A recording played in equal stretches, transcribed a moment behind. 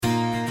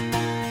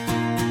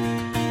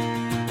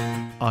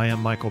I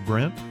am Michael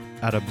Brent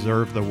at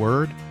Observe the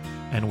Word,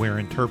 and we're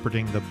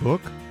interpreting the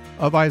book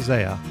of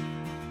Isaiah.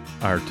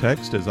 Our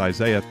text is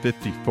Isaiah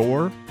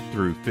 54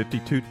 through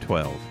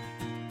 52:12.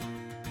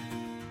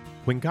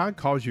 When God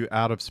calls you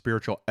out of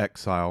spiritual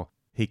exile,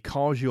 He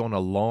calls you on a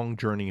long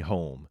journey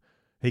home.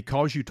 He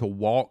calls you to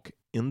walk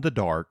in the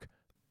dark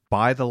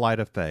by the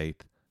light of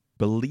faith,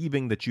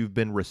 believing that you've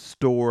been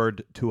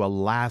restored to a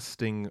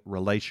lasting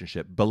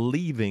relationship,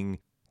 believing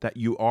that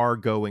you are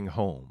going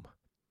home.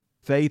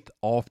 Faith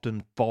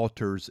often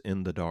falters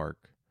in the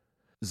dark.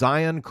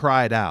 Zion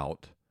cried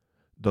out,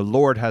 "The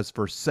Lord has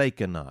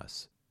forsaken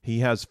us. He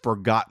has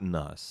forgotten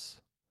us."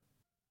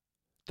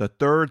 The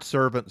third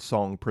servant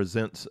song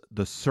presents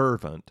the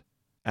servant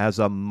as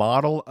a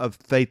model of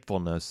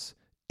faithfulness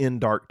in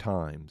dark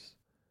times.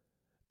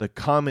 The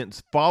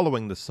comments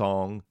following the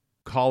song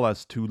call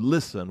us to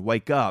listen,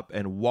 wake up,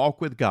 and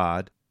walk with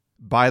God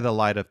by the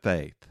light of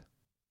faith.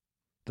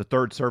 The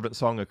third servant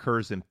song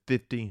occurs in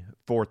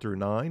 54 through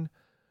 9.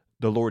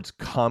 The Lord's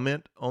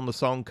comment on the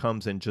song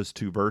comes in just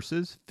two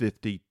verses,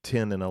 50,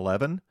 10, and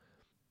 11.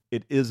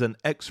 It is an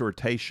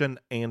exhortation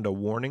and a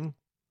warning.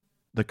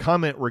 The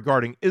comment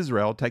regarding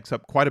Israel takes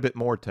up quite a bit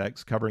more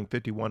text, covering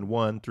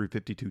 51:1 through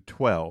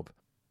 52:12.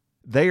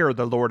 There,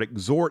 the Lord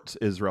exhorts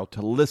Israel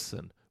to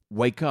listen,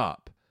 wake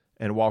up,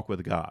 and walk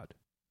with God.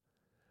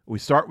 We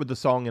start with the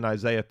song in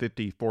Isaiah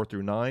 54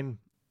 through 9.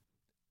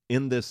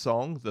 In this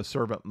song, the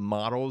servant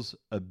models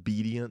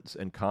obedience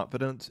and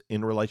confidence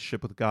in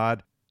relationship with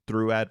God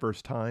through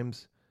adverse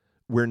times.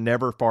 We're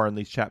never far in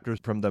these chapters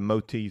from the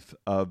motif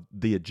of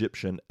the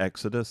Egyptian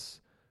Exodus.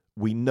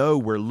 We know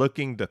we're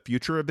looking to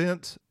future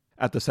events.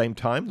 At the same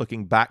time,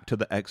 looking back to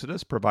the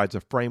Exodus provides a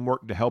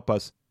framework to help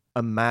us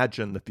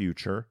imagine the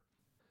future.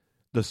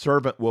 The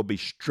servant will be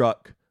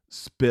struck,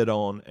 spit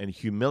on, and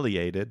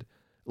humiliated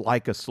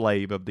like a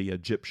slave of the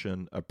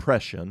Egyptian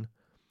oppression.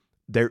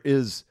 There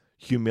is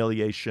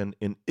humiliation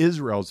in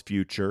Israel's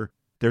future.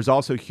 There's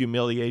also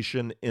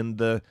humiliation in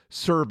the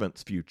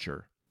servant's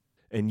future.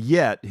 And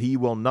yet he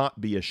will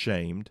not be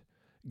ashamed.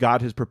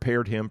 God has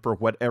prepared him for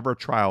whatever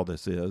trial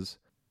this is,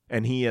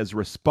 and he has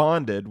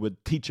responded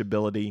with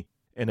teachability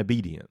and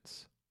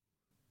obedience.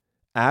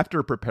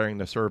 After preparing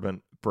the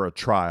servant for a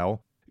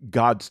trial,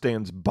 God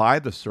stands by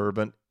the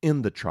servant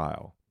in the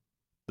trial.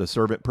 The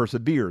servant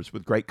perseveres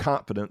with great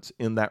confidence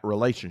in that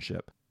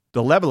relationship.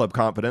 The level of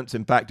confidence,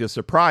 in fact, is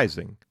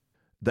surprising.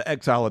 The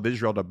exile of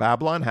Israel to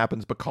Babylon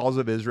happens because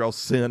of Israel's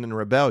sin and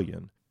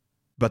rebellion.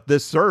 But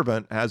this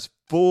servant has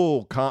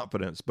full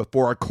confidence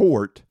before a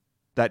court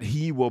that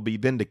he will be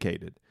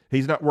vindicated.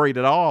 He's not worried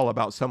at all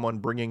about someone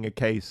bringing a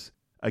case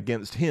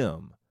against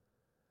him.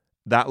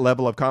 That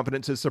level of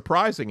confidence is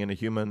surprising in a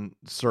human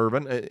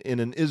servant, in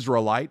an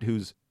Israelite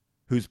who's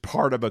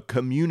part of a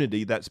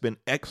community that's been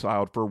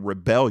exiled for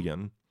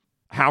rebellion.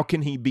 How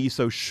can he be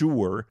so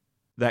sure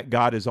that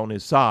God is on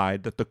his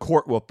side, that the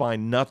court will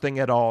find nothing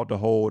at all to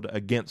hold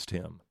against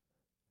him?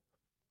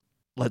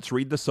 Let's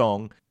read the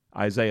song,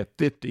 Isaiah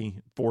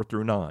 50, 4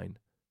 through 9.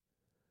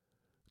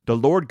 The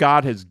Lord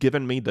God has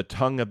given me the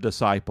tongue of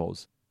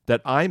disciples,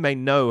 that I may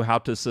know how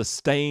to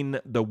sustain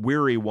the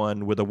weary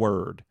one with a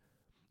word.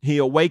 He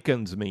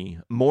awakens me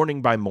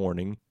morning by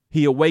morning.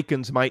 He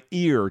awakens my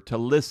ear to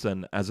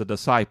listen as a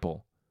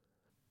disciple.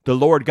 The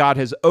Lord God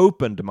has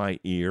opened my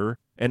ear,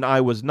 and I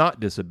was not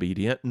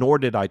disobedient, nor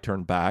did I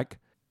turn back.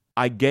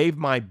 I gave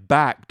my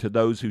back to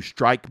those who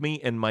strike me,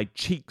 and my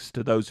cheeks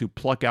to those who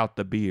pluck out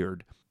the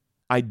beard.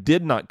 I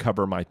did not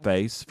cover my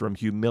face from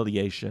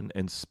humiliation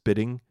and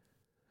spitting.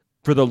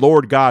 For the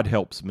Lord God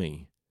helps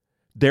me.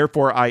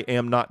 Therefore I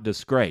am not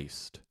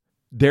disgraced.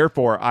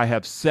 Therefore I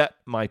have set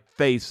my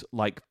face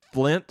like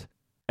flint,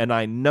 and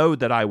I know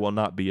that I will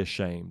not be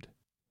ashamed.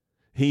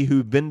 He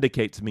who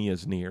vindicates me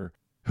is near.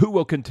 Who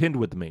will contend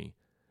with me?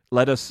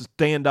 Let us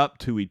stand up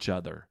to each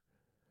other.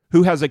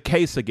 Who has a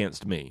case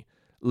against me?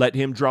 Let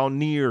him draw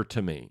near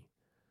to me.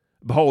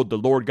 Behold, the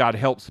Lord God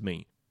helps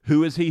me.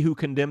 Who is he who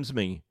condemns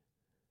me?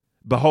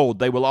 Behold,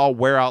 they will all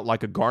wear out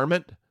like a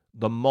garment.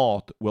 The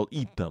moth will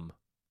eat them.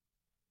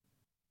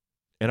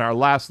 In our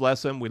last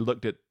lesson, we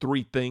looked at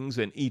three things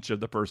in each of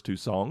the first two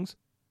songs.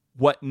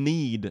 What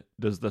need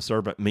does the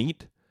servant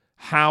meet?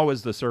 How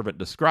is the servant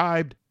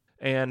described?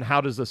 And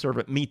how does the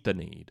servant meet the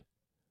need?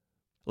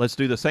 Let's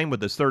do the same with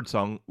this third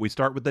song. We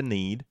start with the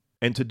need,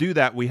 and to do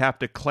that, we have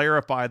to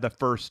clarify the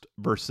first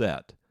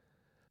verset.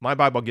 My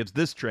Bible gives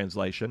this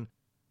translation: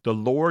 the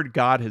Lord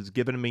God has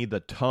given me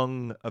the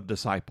tongue of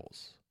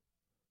disciples.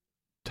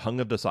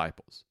 Tongue of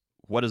disciples.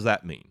 What does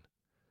that mean?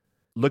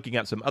 Looking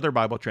at some other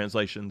Bible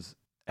translations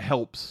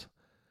helps.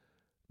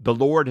 The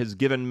Lord has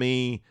given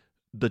me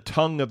the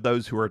tongue of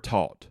those who are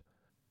taught,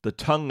 the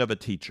tongue of a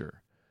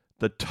teacher,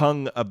 the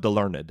tongue of the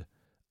learned,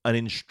 an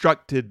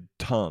instructed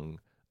tongue,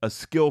 a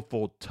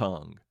skillful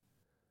tongue.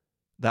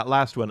 That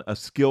last one, a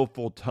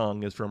skillful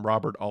tongue, is from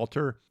Robert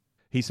Alter.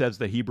 He says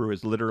the Hebrew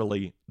is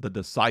literally the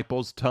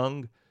disciple's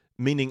tongue,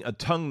 meaning a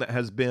tongue that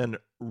has been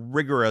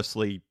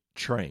rigorously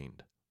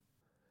trained.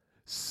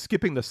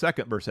 Skipping the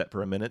second verset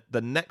for a minute,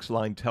 the next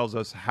line tells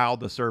us how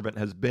the servant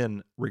has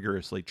been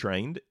rigorously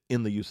trained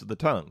in the use of the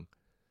tongue.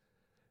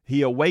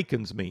 He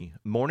awakens me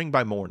morning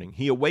by morning.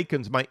 He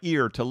awakens my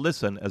ear to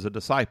listen as a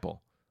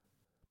disciple.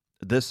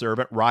 This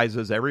servant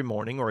rises every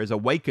morning, or is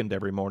awakened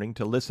every morning,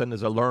 to listen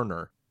as a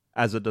learner,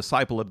 as a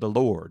disciple of the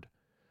Lord.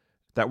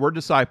 That word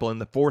disciple in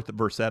the fourth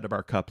verset of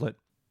our couplet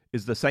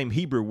is the same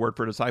Hebrew word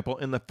for disciple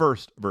in the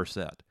first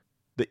verset.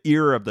 The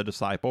ear of the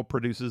disciple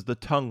produces the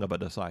tongue of a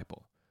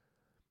disciple.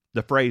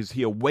 The phrase,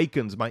 he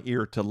awakens my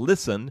ear to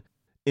listen,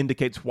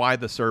 indicates why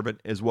the servant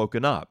is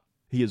woken up.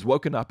 He is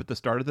woken up at the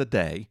start of the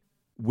day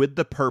with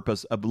the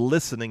purpose of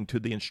listening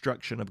to the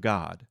instruction of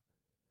God.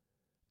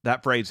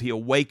 That phrase, he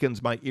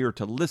awakens my ear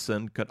to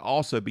listen, could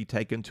also be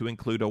taken to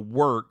include a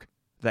work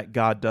that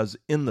God does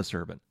in the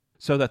servant,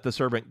 so that the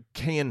servant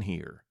can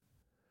hear.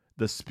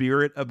 The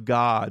Spirit of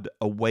God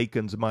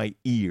awakens my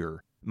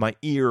ear. My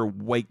ear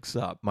wakes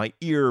up. My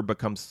ear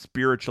becomes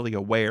spiritually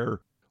aware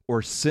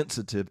or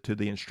sensitive to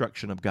the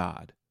instruction of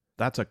God.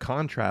 That's a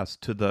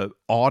contrast to the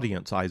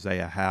audience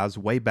Isaiah has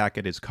way back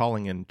at his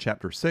calling in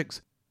chapter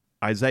 6.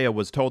 Isaiah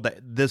was told that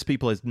this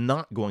people is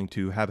not going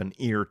to have an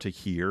ear to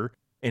hear.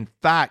 In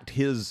fact,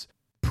 his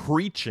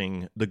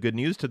preaching the good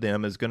news to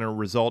them is going to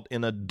result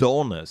in a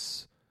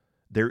dullness.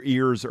 Their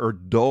ears are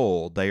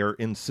dull. They are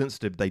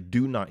insensitive. They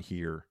do not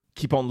hear.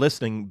 Keep on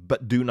listening,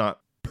 but do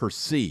not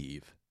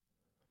perceive.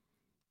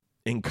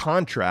 In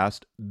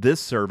contrast, this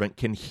servant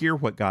can hear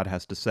what God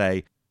has to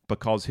say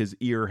because his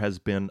ear has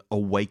been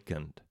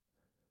awakened.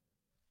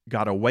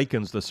 God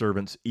awakens the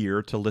servant's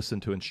ear to listen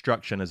to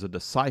instruction as a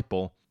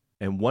disciple,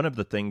 and one of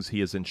the things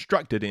he is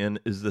instructed in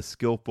is the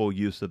skillful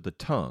use of the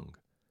tongue.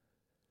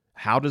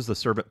 How does the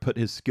servant put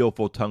his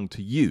skillful tongue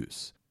to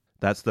use?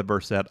 That's the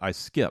verse that I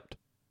skipped.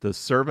 The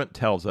servant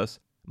tells us,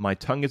 my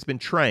tongue has been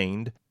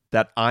trained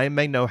that I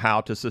may know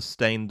how to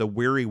sustain the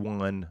weary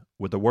one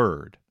with a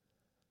word.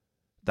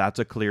 That's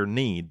a clear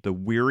need. The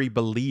weary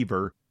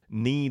believer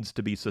needs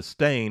to be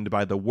sustained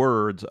by the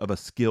words of a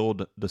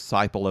skilled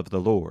disciple of the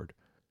Lord.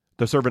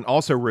 The servant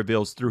also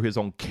reveals through his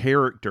own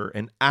character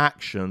and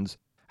actions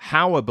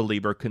how a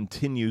believer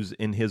continues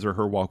in his or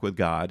her walk with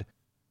God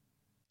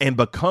and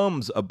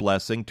becomes a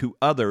blessing to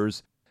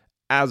others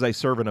as a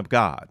servant of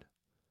God.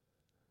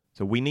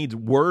 So we need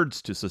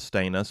words to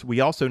sustain us. We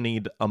also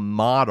need a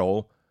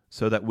model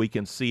so that we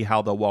can see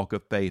how the walk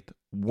of faith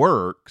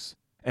works.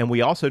 And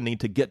we also need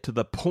to get to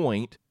the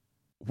point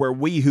where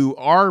we who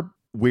are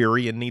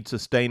weary and need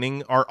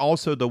sustaining are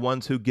also the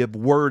ones who give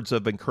words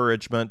of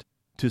encouragement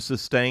to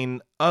sustain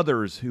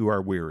others who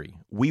are weary.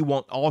 We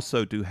want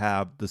also to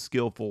have the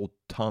skillful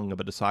tongue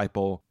of a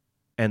disciple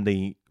and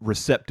the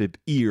receptive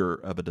ear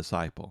of a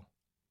disciple.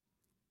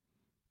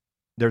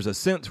 There's a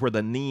sense where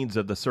the needs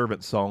of the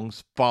servant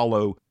songs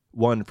follow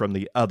one from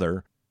the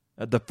other.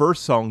 The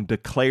first song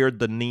declared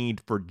the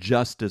need for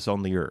justice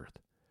on the earth.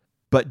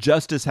 But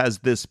justice has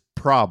this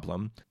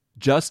problem.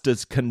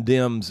 Justice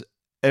condemns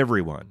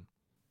everyone.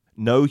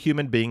 No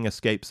human being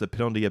escapes the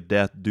penalty of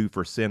death due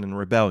for sin and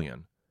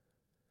rebellion.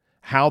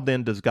 How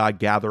then does God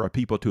gather a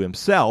people to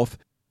himself?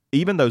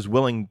 Even those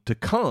willing to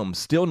come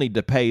still need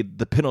to pay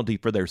the penalty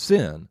for their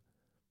sin.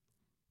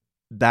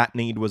 That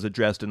need was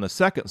addressed in the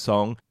second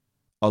song.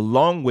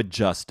 Along with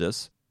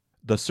justice,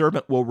 the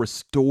servant will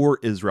restore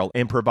Israel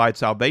and provide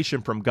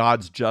salvation from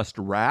God's just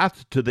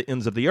wrath to the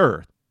ends of the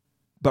earth.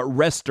 But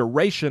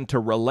restoration to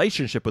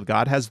relationship with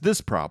God has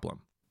this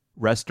problem.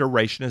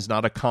 Restoration is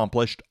not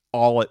accomplished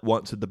all at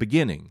once at the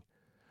beginning.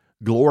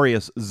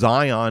 Glorious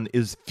Zion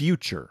is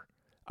future.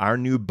 Our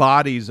new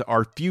bodies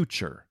are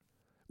future.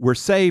 We're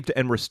saved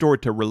and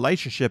restored to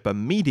relationship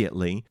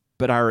immediately,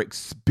 but our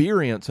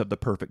experience of the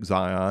perfect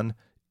Zion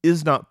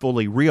is not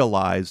fully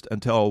realized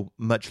until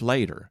much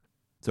later.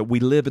 So we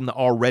live in the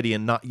already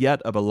and not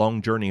yet of a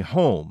long journey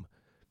home.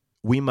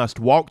 We must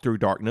walk through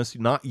darkness,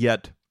 not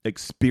yet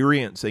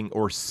experiencing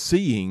or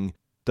seeing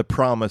the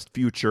promised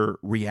future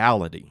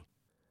reality.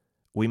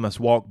 We must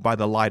walk by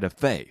the light of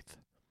faith.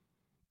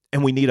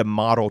 And we need a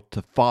model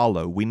to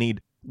follow. We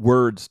need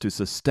words to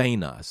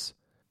sustain us.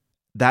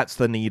 That's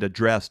the need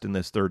addressed in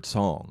this third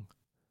song.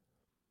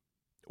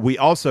 We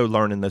also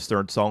learn in this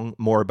third song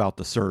more about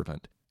the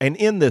servant. And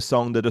in this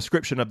song, the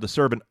description of the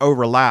servant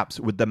overlaps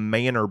with the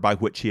manner by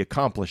which he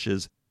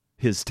accomplishes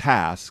his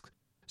task.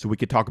 So we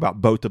could talk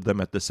about both of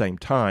them at the same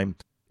time.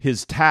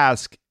 His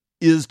task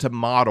is to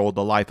model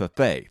the life of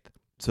faith.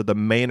 So the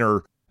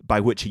manner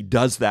by which he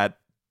does that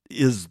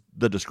is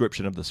the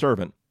description of the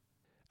servant.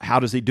 How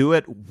does he do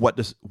it?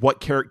 What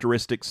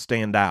characteristics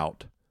stand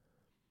out?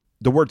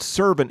 The word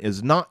servant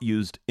is not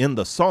used in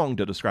the song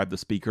to describe the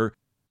speaker,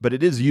 but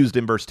it is used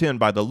in verse 10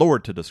 by the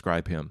Lord to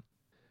describe him.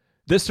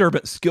 This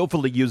servant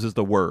skillfully uses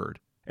the word,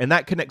 and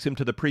that connects him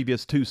to the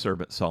previous two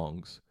servant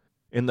songs.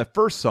 In the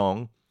first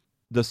song,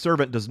 the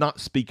servant does not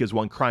speak as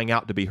one crying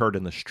out to be heard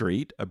in the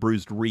street. A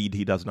bruised reed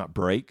he does not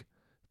break.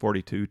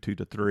 42,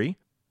 2-3.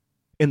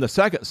 In the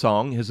second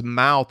song, his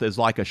mouth is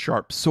like a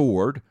sharp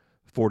sword.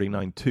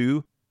 49,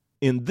 2.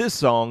 In this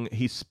song,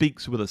 he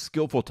speaks with a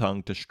skillful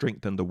tongue to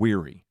strengthen the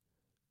weary.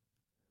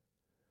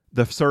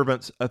 The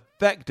servant's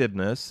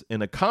effectiveness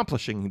in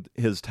accomplishing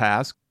his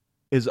task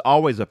is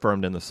always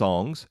affirmed in the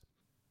songs.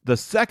 The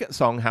second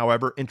song,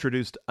 however,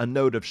 introduced a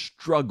note of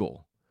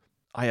struggle.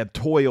 I have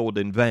toiled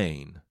in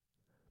vain.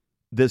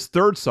 This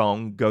third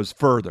song goes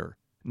further.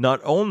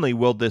 Not only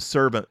will this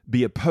servant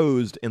be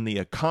opposed in the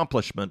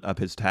accomplishment of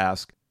his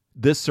task,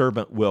 this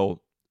servant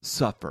will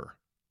suffer.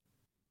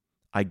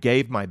 I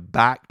gave my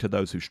back to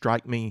those who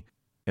strike me,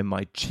 and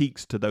my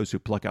cheeks to those who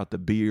pluck out the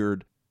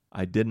beard.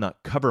 I did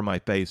not cover my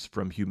face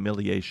from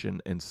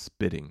humiliation and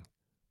spitting.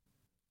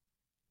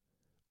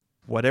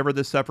 Whatever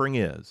the suffering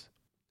is,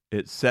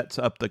 it sets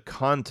up the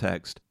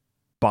context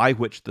by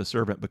which the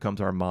servant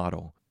becomes our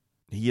model.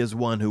 He is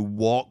one who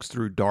walks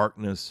through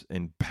darkness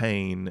and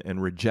pain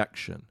and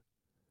rejection.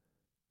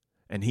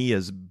 And he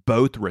is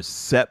both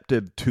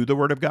receptive to the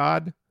word of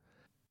God,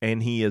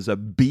 and he is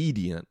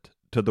obedient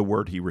to the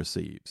word he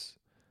receives.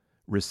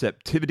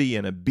 Receptivity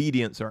and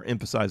obedience are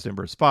emphasized in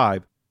verse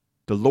 5.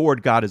 The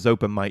Lord God has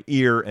opened my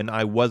ear, and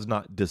I was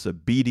not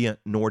disobedient,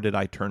 nor did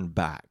I turn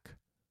back.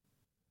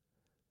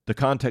 The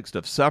context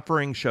of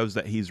suffering shows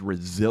that he's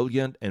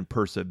resilient and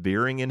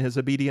persevering in his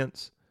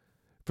obedience.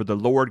 For the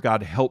Lord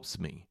God helps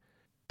me.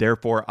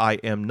 Therefore I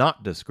am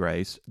not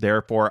disgraced.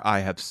 Therefore I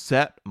have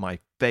set my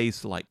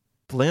face like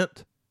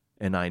flint,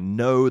 and I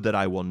know that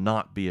I will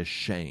not be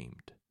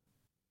ashamed.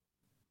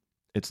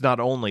 It's not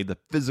only the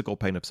physical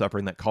pain of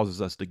suffering that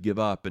causes us to give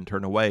up and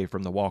turn away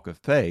from the walk of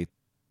faith.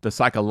 The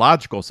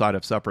psychological side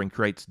of suffering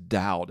creates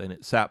doubt and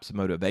it saps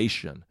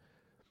motivation.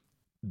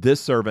 This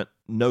servant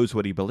knows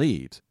what he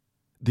believes.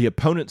 The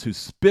opponents who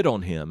spit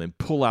on him and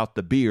pull out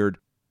the beard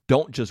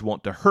don't just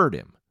want to hurt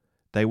him.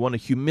 They want to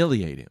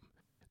humiliate him.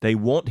 They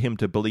want him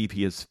to believe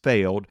he has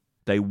failed.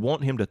 They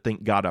want him to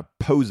think God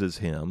opposes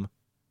him.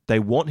 They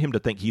want him to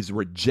think he's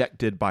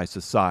rejected by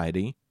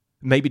society.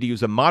 Maybe to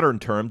use a modern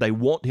term, they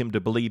want him to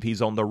believe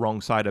he's on the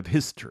wrong side of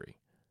history.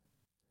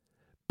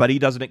 But he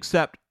doesn't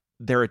accept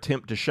their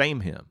attempt to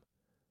shame him.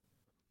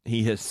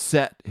 He has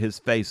set his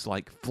face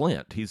like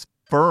flint. He's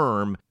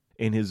firm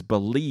in his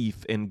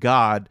belief in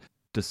God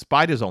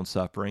despite his own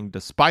suffering,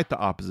 despite the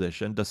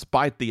opposition,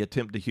 despite the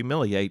attempt to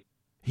humiliate.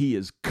 He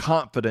is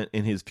confident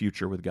in his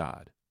future with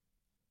God.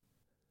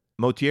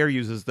 Motyer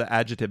uses the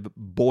adjective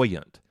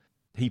buoyant.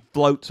 He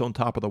floats on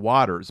top of the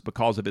waters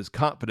because of his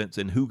confidence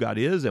in who God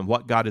is and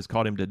what God has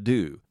called him to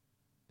do.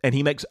 And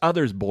he makes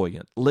others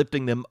buoyant,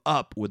 lifting them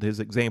up with his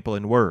example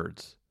and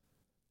words.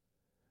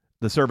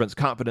 The servant's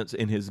confidence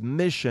in his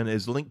mission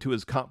is linked to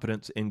his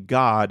confidence in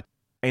God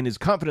and his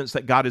confidence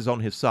that God is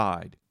on his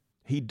side.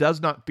 He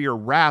does not fear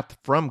wrath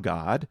from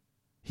God.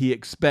 He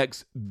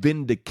expects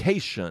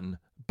vindication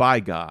by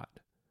God.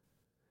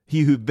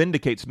 He who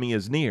vindicates me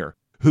is near.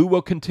 Who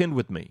will contend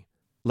with me?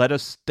 Let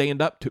us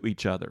stand up to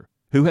each other.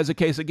 Who has a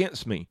case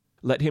against me?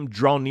 Let him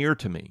draw near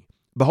to me.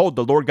 Behold,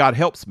 the Lord God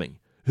helps me.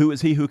 Who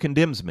is he who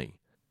condemns me?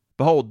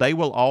 Behold, they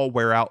will all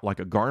wear out like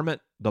a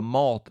garment. The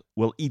moth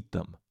will eat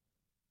them.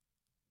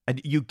 And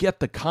you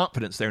get the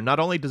confidence there. Not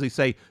only does he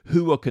say,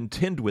 who will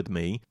contend with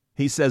me?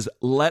 He says,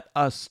 let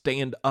us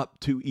stand up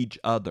to each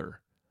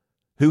other.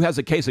 Who has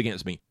a case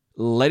against me?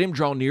 Let him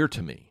draw near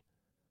to me.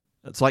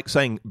 It's like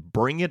saying,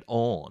 bring it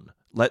on.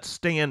 Let's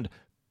stand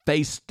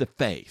face to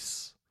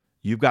face.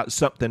 You've got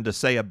something to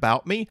say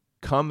about me?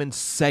 Come and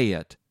say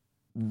it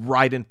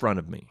right in front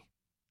of me.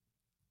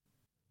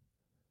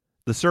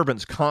 The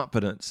servant's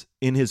confidence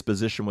in his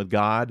position with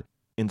God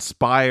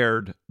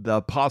inspired the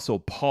Apostle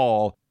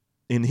Paul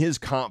in his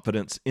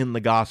confidence in the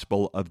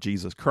gospel of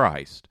Jesus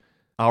Christ.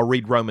 I'll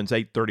read Romans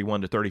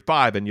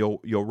 8:31-35, and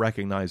you'll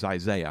recognize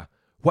Isaiah.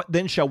 What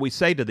then shall we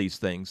say to these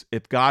things?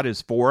 If God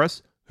is for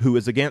us, who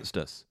is against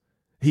us?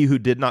 He who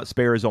did not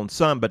spare his own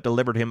son, but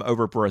delivered him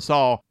over for us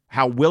all,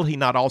 how will he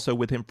not also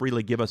with him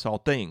freely give us all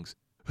things?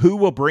 Who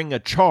will bring a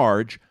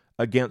charge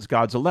against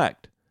God's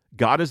elect?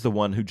 God is the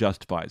one who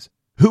justifies.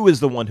 Who is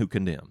the one who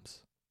condemns?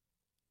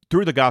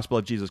 Through the gospel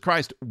of Jesus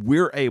Christ,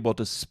 we're able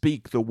to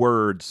speak the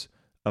words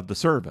of the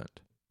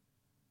servant.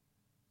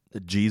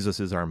 Jesus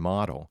is our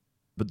model.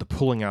 But the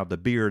pulling out of the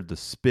beard, the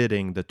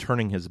spitting, the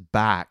turning his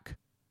back,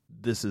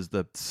 this is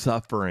the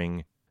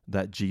suffering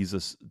that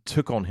Jesus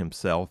took on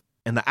himself.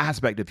 And the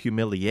aspect of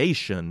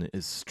humiliation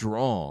is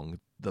strong.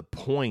 The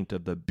point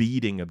of the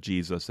beating of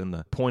Jesus and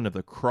the point of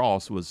the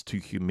cross was to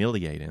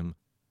humiliate him.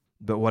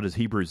 But what does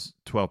Hebrews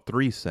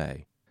 12:3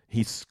 say?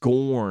 He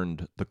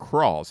scorned the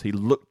cross. He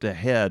looked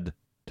ahead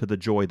to the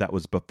joy that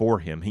was before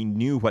him. He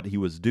knew what he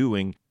was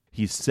doing.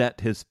 He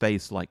set his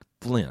face like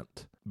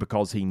flint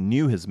because he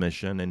knew his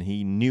mission and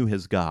he knew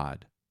his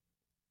God.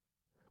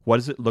 What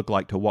does it look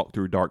like to walk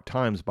through dark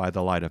times by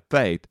the light of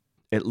faith?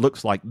 It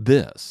looks like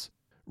this: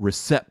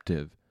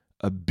 receptive,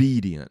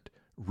 obedient,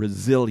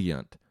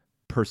 resilient,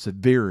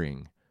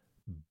 persevering,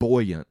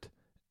 buoyant,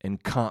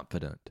 and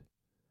confident.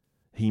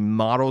 He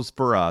models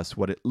for us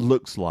what it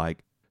looks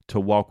like to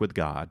walk with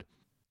God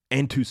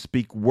and to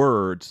speak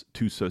words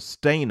to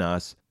sustain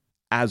us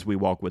as we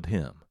walk with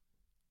him.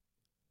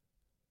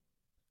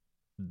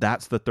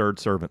 That's the third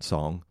servant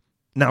song.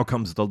 Now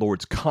comes the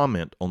Lord's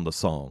comment on the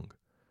song.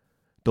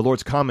 The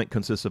Lord's comment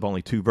consists of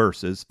only 2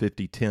 verses,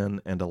 50,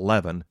 10, and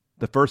 11.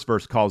 The first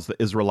verse calls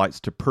the Israelites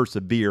to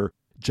persevere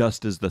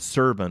just as the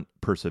servant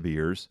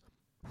perseveres.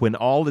 When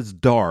all is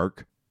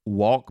dark,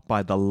 walk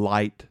by the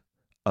light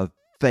of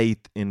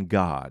faith in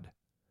God.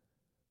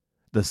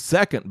 The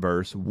second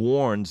verse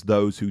warns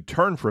those who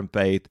turn from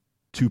faith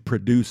to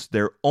produce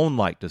their own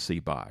light to see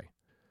by.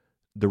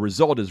 The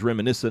result is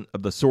reminiscent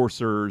of the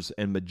sorcerers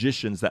and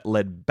magicians that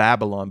led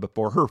Babylon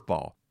before her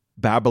fall.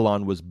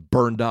 Babylon was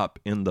burned up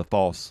in the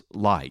false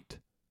light.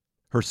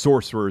 Her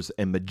sorcerers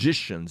and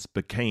magicians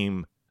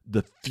became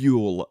the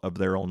fuel of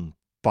their own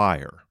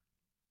fire.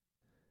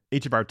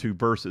 Each of our 2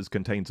 verses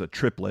contains a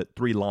triplet,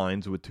 3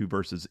 lines with 2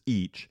 verses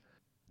each.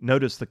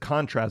 Notice the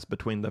contrast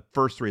between the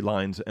first 3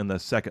 lines and the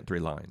second 3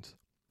 lines.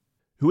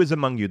 Who is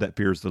among you that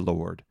fears the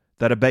Lord,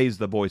 that obeys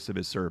the voice of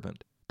his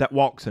servant, that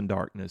walks in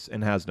darkness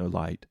and has no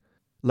light?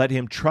 Let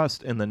him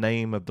trust in the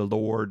name of the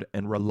Lord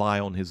and rely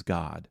on his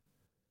God.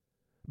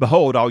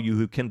 Behold, all you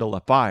who kindle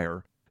a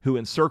fire, who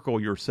encircle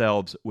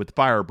yourselves with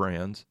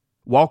firebrands,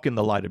 walk in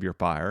the light of your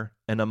fire,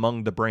 and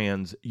among the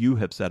brands you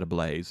have set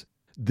ablaze.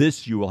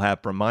 This you will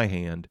have from my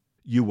hand.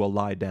 You will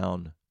lie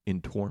down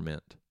in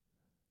torment.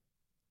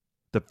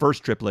 The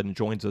first triplet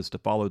enjoins us to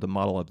follow the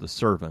model of the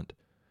servant.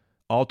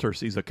 Alter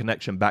sees a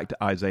connection back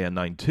to Isaiah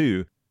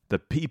 9:2. The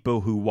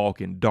people who walk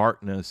in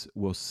darkness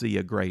will see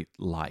a great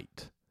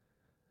light.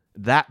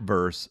 That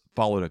verse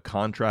followed a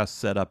contrast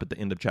set up at the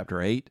end of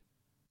chapter 8.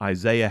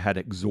 Isaiah had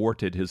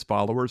exhorted his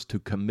followers to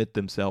commit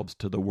themselves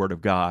to the Word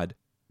of God,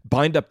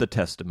 bind up the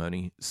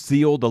testimony,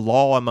 seal the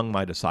law among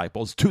my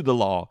disciples, to the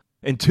law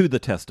and to the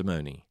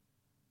testimony.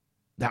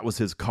 That was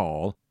his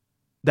call.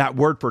 That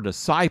word for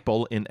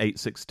disciple in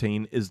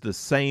 8:16 is the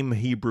same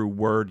Hebrew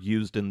word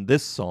used in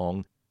this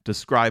song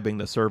describing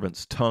the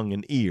servant's tongue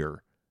and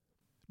ear.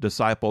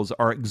 Disciples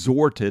are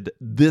exhorted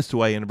this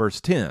way in verse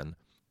 10.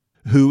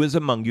 Who is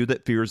among you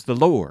that fears the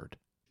Lord?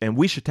 And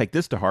we should take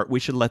this to heart. We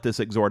should let this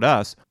exhort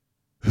us.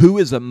 Who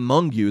is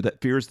among you that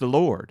fears the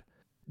Lord,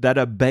 that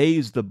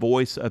obeys the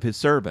voice of his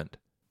servant,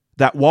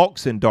 that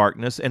walks in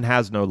darkness and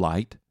has no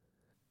light?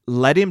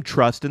 Let him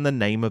trust in the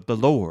name of the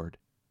Lord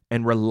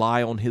and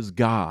rely on his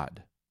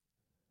God.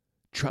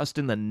 Trust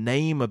in the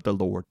name of the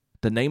Lord.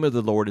 The name of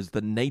the Lord is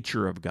the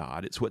nature of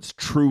God. It's what's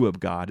true of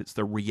God. It's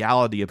the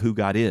reality of who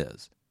God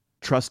is.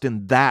 Trust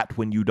in that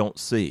when you don't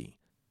see.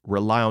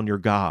 Rely on your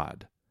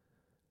God.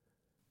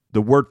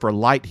 The word for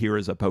light here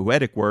is a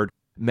poetic word,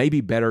 maybe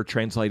better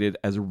translated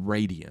as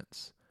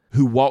radiance.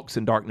 Who walks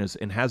in darkness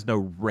and has no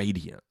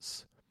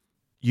radiance.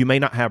 You may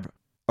not have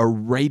a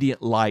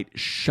radiant light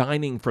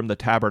shining from the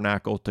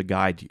tabernacle to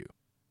guide you.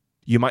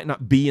 You might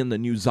not be in the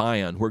New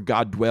Zion where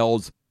God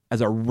dwells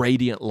as a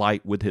radiant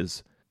light with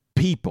his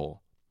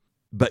people,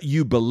 but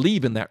you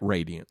believe in that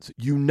radiance.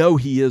 You know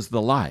he is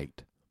the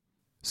light.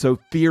 So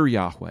fear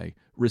Yahweh,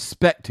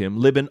 respect him,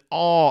 live in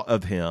awe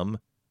of him,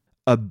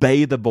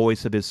 obey the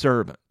voice of his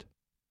servant.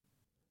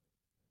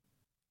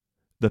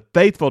 The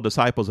faithful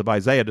disciples of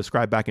Isaiah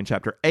described back in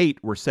chapter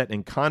 8 were set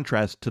in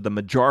contrast to the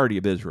majority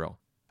of Israel,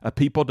 a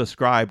people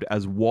described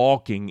as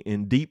walking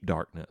in deep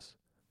darkness.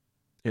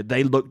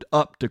 They looked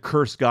up to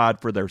curse God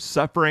for their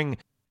suffering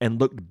and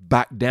looked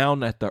back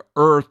down at the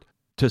earth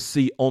to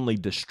see only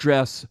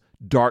distress,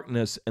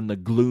 darkness, and the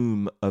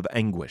gloom of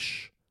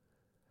anguish.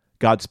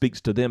 God speaks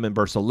to them in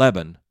verse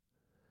 11.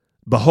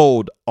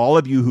 Behold, all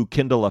of you who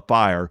kindle a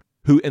fire,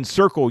 who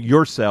encircle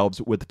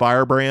yourselves with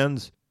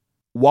firebrands,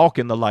 walk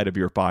in the light of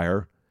your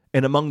fire,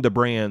 and among the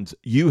brands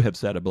you have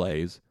set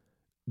ablaze.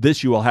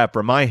 This you will have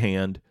from my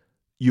hand.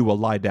 You will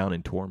lie down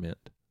in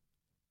torment.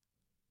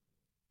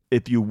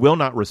 If you will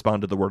not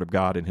respond to the word of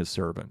God and his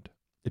servant,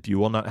 if you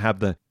will not have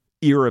the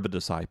ear of a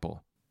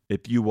disciple,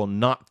 if you will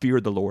not fear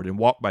the Lord and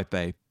walk by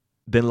faith,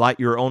 then light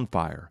your own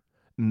fire.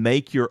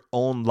 Make your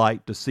own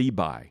light to see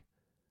by.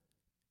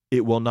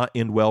 It will not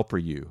end well for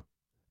you.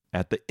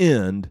 At the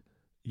end,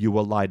 you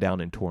will lie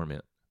down in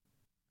torment.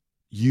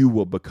 You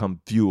will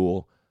become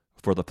fuel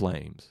for the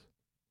flames.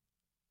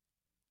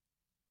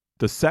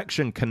 The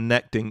section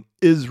connecting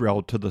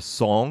Israel to the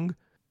song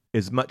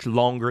is much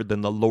longer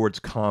than the Lord's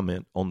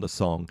comment on the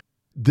song.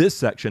 This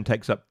section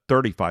takes up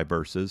 35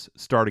 verses,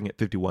 starting at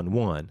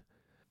 51:1.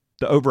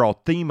 The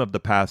overall theme of the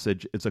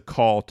passage is a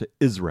call to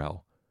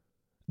Israel.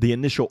 The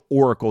initial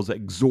oracles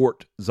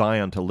exhort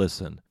Zion to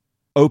listen.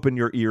 Open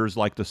your ears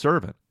like the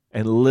servant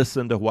and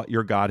listen to what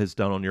your God has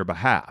done on your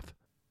behalf.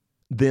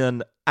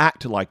 Then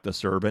act like the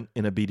servant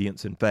in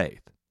obedience and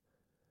faith.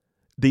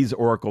 These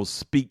oracles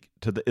speak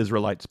to the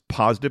Israelites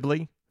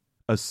positively,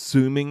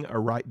 assuming a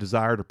right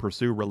desire to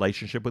pursue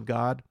relationship with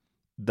God.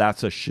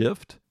 That's a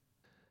shift.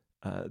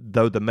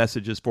 Though the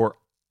message is for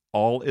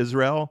all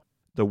Israel,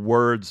 the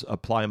words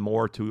apply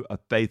more to a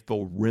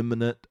faithful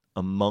remnant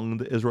among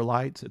the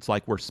Israelites. It's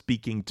like we're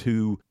speaking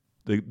to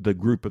the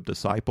group of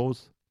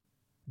disciples.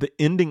 The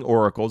ending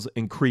oracles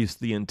increase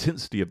the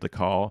intensity of the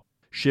call,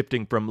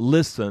 shifting from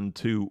listen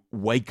to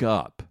wake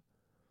up.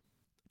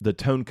 The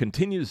tone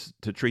continues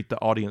to treat the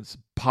audience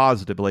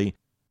positively,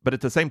 but at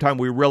the same time,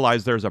 we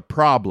realize there's a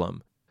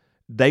problem.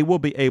 They will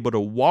be able to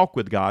walk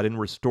with God in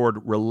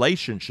restored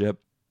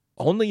relationship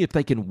only if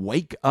they can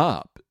wake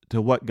up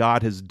to what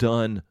God has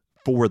done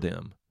for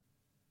them.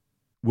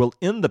 We'll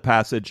end the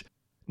passage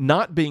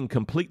not being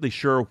completely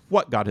sure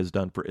what God has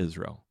done for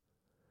Israel.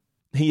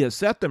 He has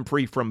set them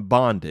free from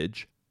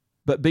bondage,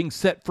 but being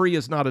set free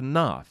is not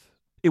enough.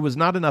 It was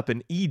not enough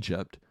in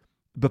Egypt.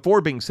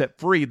 Before being set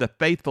free, the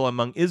faithful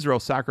among Israel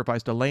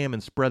sacrificed a lamb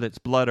and spread its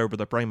blood over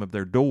the frame of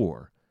their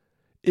door.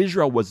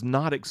 Israel was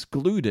not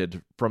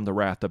excluded from the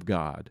wrath of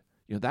God.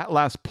 That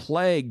last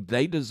plague,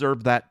 they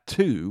deserved that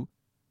too,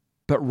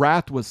 but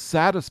wrath was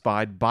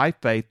satisfied by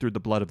faith through the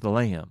blood of the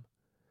lamb.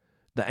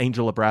 The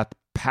angel of wrath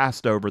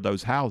passed over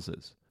those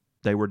houses.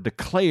 They were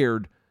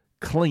declared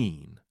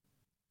clean.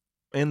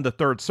 In the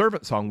third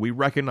servant song, we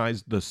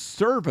recognize the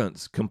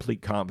servant's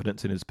complete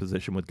confidence in his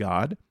position with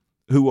God.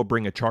 Who will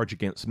bring a charge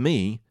against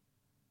me?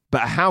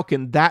 But how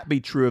can that be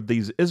true of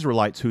these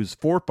Israelites whose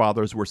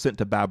forefathers were sent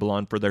to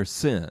Babylon for their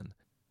sin?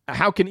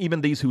 How can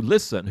even these who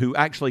listen, who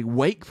actually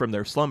wake from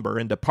their slumber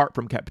and depart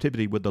from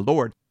captivity with the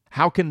Lord,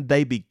 how can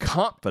they be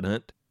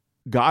confident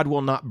God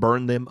will not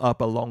burn them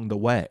up along the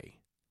way?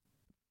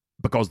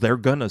 Because they're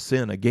going to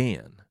sin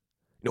again.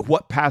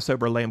 What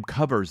Passover lamb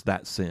covers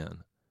that sin?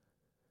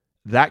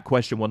 That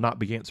question will not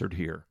be answered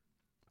here.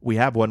 We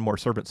have one more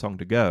servant song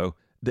to go.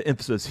 The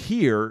emphasis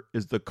here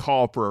is the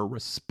call for a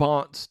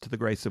response to the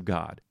grace of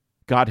God.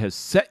 God has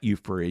set you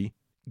free.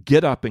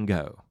 Get up and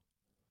go.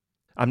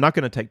 I'm not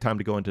going to take time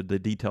to go into the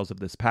details of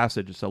this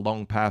passage. It's a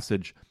long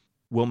passage.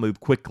 We'll move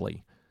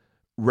quickly.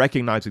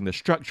 Recognizing the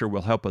structure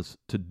will help us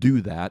to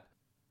do that.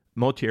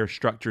 Motyer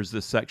structures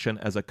this section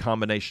as a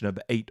combination of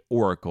 8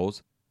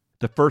 oracles.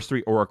 The first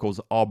 3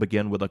 oracles all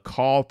begin with a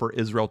call for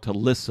Israel to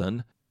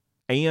listen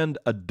and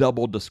a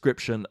double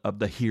description of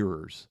the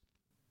hearers.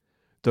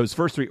 Those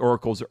first 3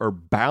 oracles are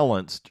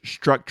balanced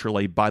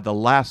structurally by the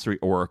last 3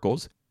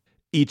 oracles.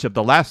 Each of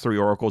the last 3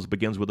 oracles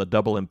begins with a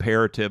double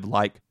imperative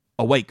like,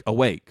 awake,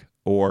 awake,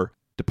 or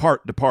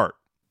depart, depart.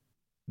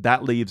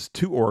 That leaves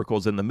 2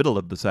 oracles in the middle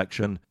of the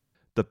section.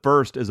 The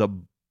first is a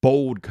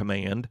bold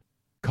command,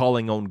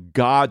 calling on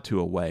God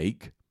to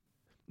awake,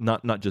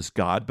 not just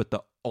God, but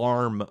the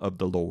arm of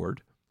the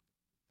Lord.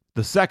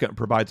 The second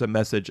provides a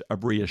message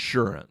of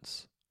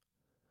reassurance.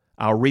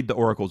 I'll read the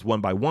oracles one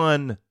by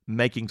one,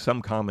 making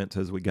some comments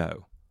as we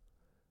go.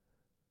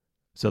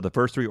 So the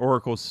first 3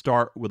 oracles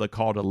start with a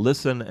call to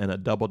listen and a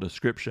double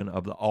description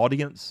of the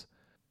audience.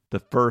 The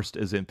first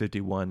is in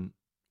 51,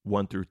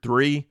 1 through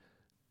 3.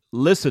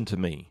 Listen to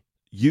me,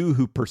 you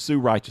who pursue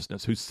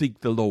righteousness, who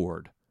seek the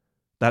Lord.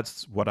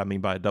 That's what I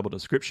mean by a double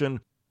description.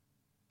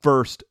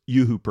 First,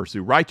 you who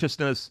pursue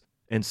righteousness,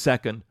 and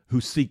second,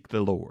 who seek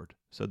the Lord.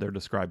 So they're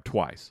described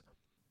twice.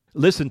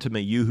 Listen to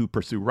me, you who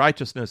pursue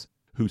righteousness,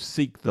 who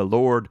seek the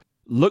Lord.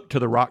 Look to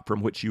the rock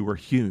from which you were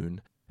hewn,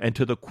 and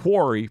to the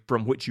quarry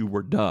from which you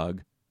were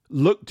dug.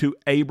 Look to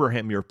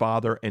Abraham your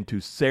father, and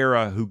to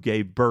Sarah who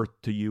gave birth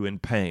to you in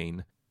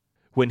pain.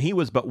 When he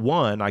was but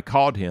one, I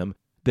called him,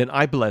 then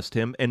I blessed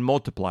him and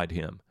multiplied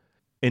him.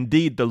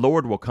 Indeed, the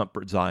Lord will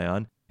comfort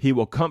Zion. He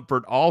will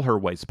comfort all her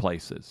waste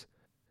places.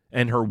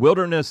 And her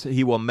wilderness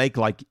he will make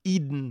like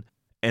Eden,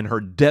 and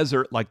her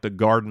desert like the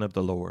garden of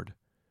the Lord.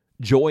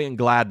 Joy and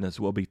gladness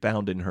will be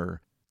found in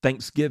her,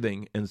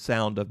 thanksgiving and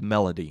sound of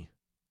melody.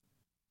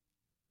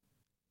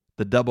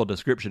 The double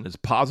description is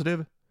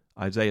positive.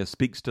 Isaiah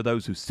speaks to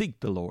those who seek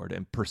the Lord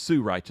and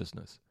pursue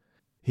righteousness.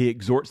 He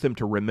exhorts them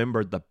to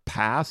remember the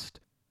past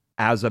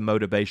as a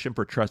motivation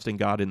for trusting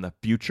God in the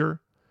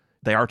future.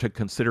 They are to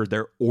consider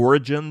their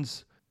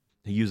origins.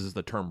 He uses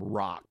the term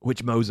rock,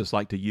 which Moses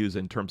liked to use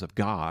in terms of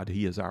God.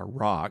 He is our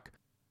rock.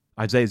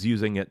 Isaiah is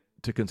using it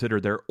to consider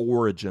their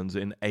origins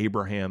in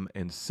Abraham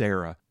and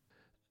Sarah.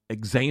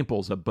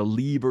 Examples of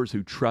believers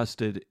who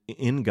trusted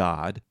in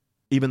God,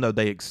 even though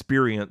they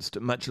experienced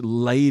much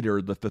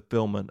later the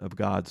fulfillment of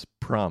God's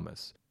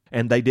promise.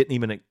 And they didn't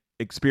even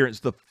experience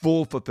the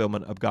full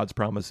fulfillment of God's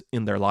promise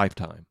in their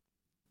lifetime.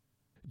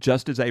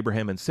 Just as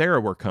Abraham and Sarah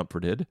were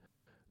comforted,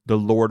 the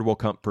Lord will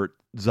comfort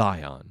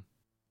Zion.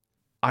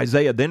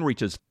 Isaiah then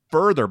reaches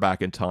further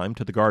back in time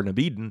to the Garden of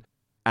Eden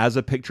as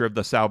a picture of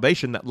the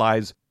salvation that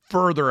lies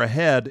further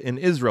ahead in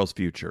Israel's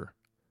future.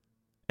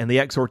 And the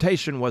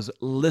exhortation was,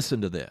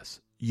 listen to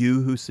this,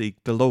 you who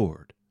seek the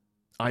Lord.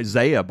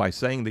 Isaiah, by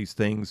saying these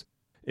things,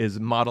 is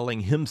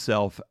modeling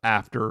himself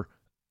after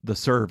the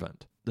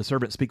servant. The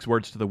servant speaks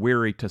words to the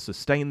weary to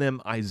sustain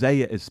them.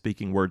 Isaiah is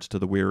speaking words to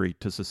the weary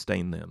to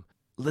sustain them.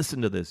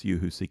 Listen to this, you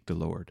who seek the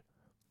Lord.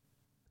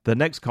 The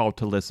next call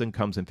to listen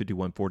comes in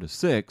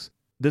 51:4-6.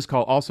 This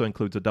call also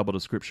includes a double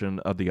description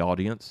of the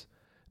audience.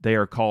 They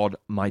are called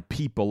my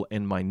people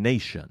and my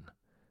nation.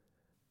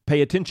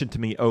 Pay attention to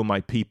me, O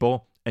my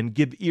people, and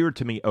give ear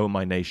to me, O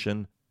my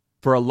nation.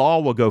 For a law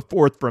will go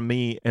forth from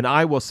me, and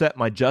I will set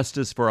my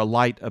justice for a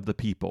light of the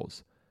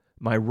peoples.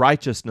 My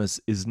righteousness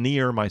is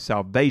near, my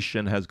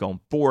salvation has gone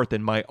forth,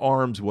 and my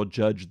arms will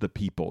judge the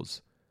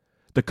peoples.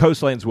 The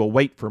coastlands will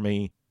wait for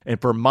me, and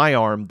for my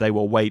arm they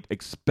will wait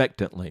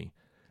expectantly.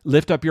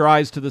 Lift up your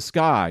eyes to the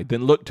sky,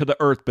 then look to the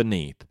earth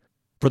beneath.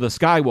 For the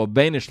sky will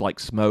vanish like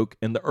smoke,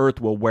 and the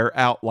earth will wear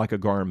out like a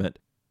garment,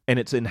 and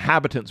its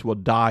inhabitants will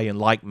die in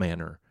like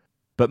manner.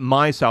 But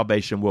my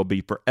salvation will be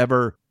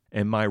forever,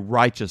 and my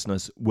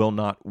righteousness will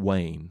not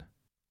wane.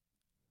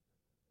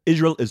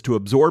 Israel is to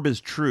absorb as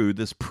true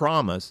this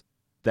promise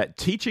that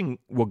teaching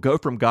will go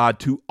from God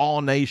to all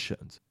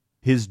nations.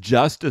 His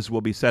justice will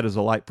be set as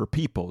a light for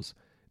peoples.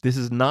 This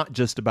is not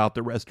just about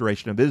the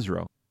restoration of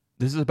Israel.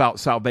 This is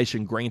about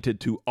salvation granted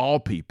to all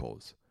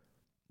peoples.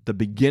 The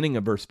beginning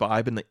of verse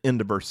 5 and the end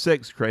of verse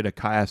 6 create a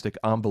chiastic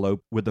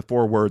envelope with the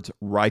 4 words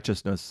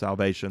righteousness,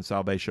 salvation,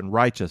 salvation,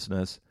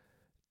 righteousness.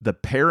 The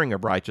pairing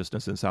of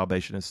righteousness and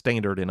salvation is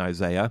standard in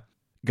Isaiah.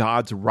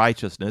 God's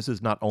righteousness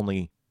is not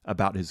only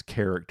about his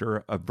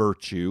character, a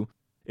virtue,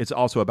 it's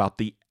also about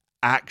the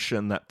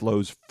action that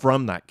flows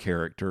from that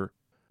character.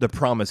 The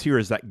promise here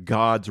is that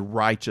God's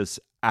righteous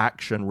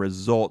action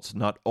results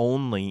not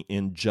only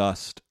in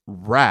just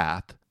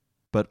wrath,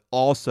 but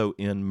also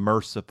in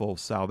merciful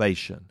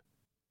salvation.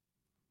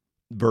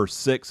 Verse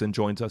 6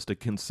 enjoins us to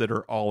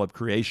consider all of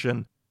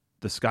creation,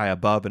 the sky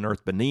above and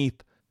earth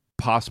beneath,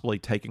 possibly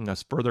taking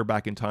us further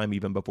back in time,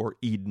 even before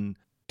Eden,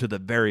 to the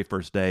very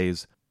first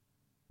days.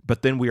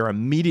 But then we are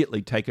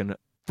immediately taken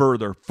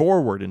further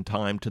forward in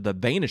time to the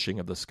vanishing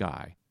of the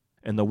sky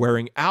and the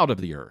wearing out of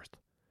the earth.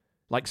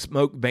 Like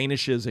smoke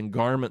vanishes and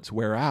garments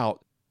wear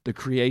out, the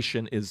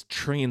creation is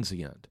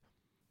transient.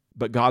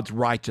 But God's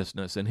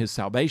righteousness and his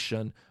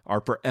salvation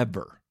are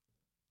forever.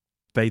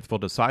 Faithful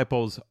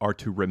disciples are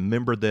to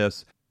remember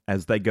this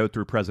as they go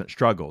through present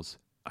struggles.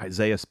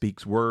 Isaiah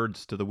speaks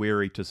words to the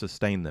weary to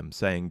sustain them,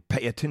 saying,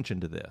 pay attention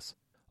to this,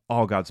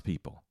 all God's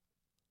people.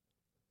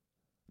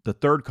 The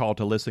third call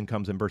to listen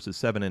comes in verses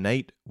 7 and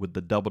 8 with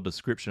the double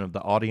description of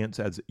the audience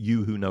as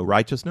you who know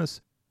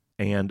righteousness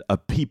and a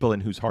people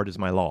in whose heart is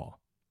my law.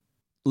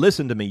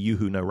 Listen to me, you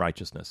who know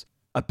righteousness,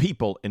 a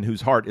people in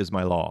whose heart is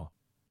my law.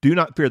 Do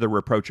not fear the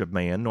reproach of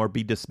man, nor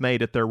be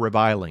dismayed at their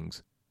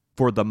revilings.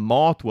 For the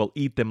moth will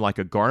eat them like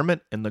a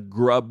garment, and the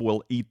grub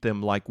will eat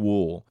them like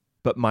wool.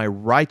 But my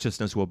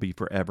righteousness will be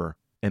forever,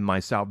 and my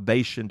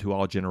salvation to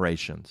all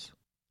generations.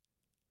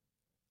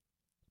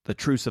 The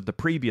truths of the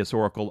previous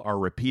oracle are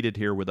repeated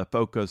here with a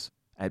focus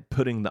at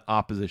putting the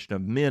opposition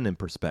of men in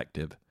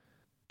perspective.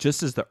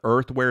 Just as the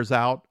earth wears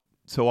out,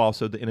 so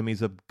also the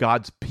enemies of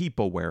God's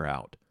people wear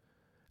out.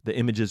 The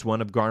image is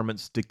one of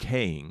garments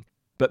decaying,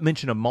 but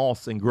mention of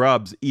moths and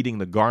grubs eating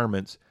the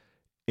garments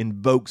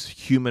invokes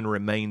human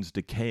remains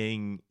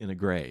decaying in a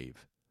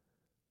grave.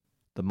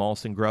 The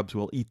moths and grubs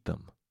will eat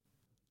them.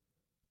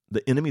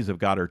 The enemies of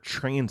God are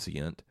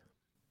transient,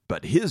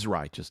 but his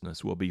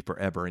righteousness will be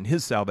forever, and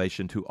his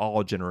salvation to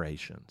all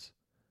generations.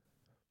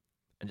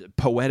 And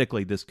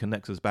poetically, this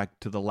connects us back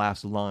to the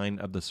last line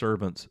of the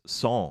servant's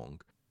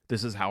song.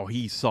 This is how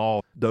he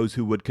saw those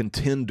who would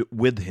contend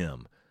with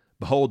him.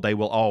 Behold, they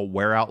will all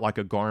wear out like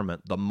a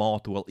garment. The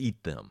moth will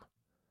eat them.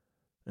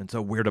 And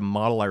so we're to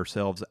model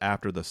ourselves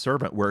after the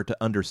servant. We're to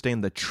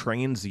understand the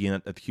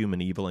transient of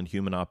human evil and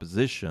human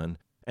opposition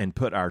and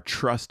put our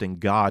trust in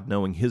God,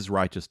 knowing his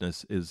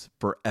righteousness is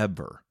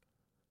forever.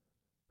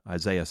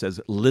 Isaiah says,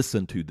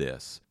 listen to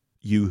this,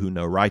 you who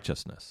know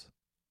righteousness.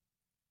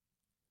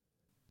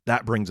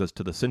 That brings us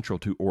to the central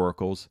 2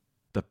 oracles,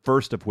 the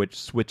first of which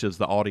switches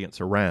the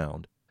audience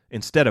around.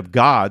 Instead of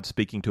God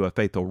speaking to a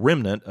faithful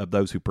remnant of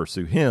those who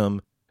pursue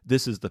him,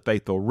 this is the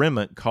faithful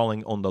remnant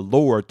calling on the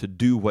Lord to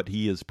do what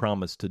he has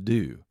promised to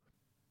do.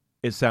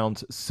 It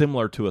sounds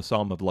similar to a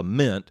psalm of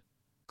lament,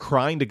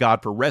 crying to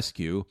God for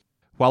rescue,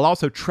 while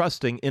also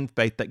trusting in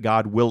faith that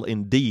God will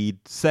indeed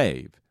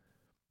save.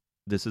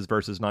 This is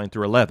verses 9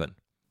 through 11.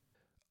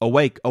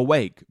 Awake,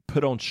 awake,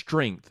 put on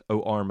strength,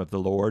 O arm of the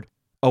Lord.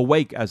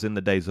 Awake as in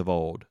the days of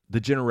old, the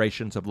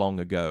generations of long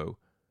ago.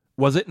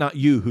 Was it not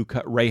you who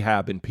cut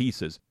Rahab in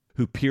pieces,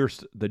 who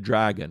pierced the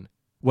dragon?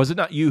 Was it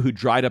not you who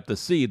dried up the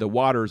sea, the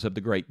waters of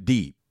the great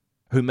deep,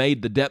 who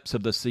made the depths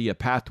of the sea a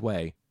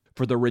pathway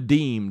for the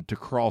redeemed to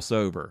cross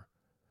over?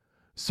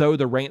 So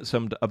the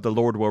ransomed of the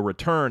Lord will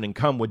return and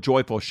come with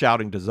joyful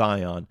shouting to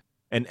Zion,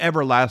 and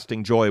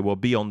everlasting joy will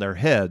be on their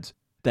heads.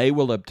 They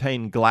will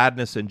obtain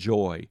gladness and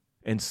joy,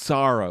 and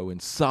sorrow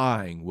and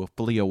sighing will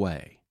flee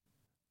away.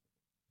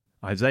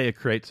 Isaiah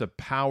creates a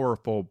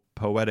powerful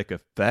poetic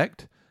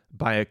effect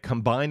by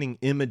combining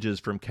images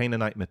from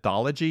Canaanite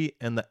mythology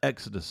and the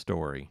Exodus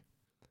story.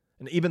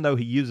 And even though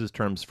he uses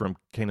terms from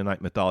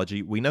Canaanite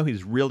mythology, we know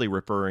he's really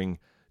referring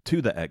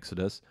to the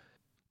Exodus.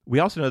 We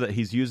also know that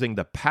he's using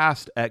the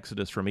past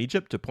Exodus from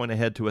Egypt to point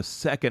ahead to a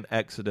second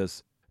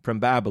Exodus from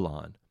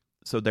Babylon.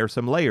 So there's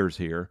some layers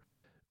here.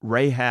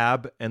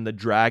 Rahab and the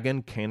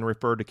dragon can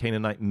refer to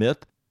Canaanite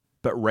myth,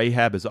 but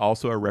Rahab is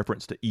also a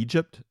reference to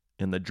Egypt,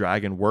 and the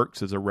dragon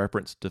works as a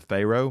reference to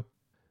Pharaoh.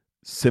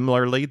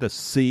 Similarly, the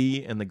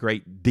sea and the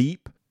great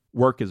deep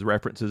work as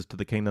references to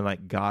the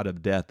Canaanite god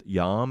of death,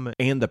 Yam,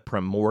 and the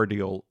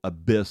primordial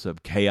abyss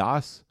of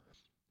chaos,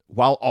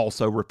 while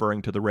also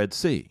referring to the Red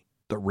Sea,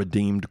 the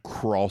redeemed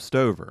crossed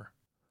over.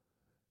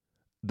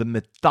 The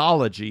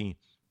mythology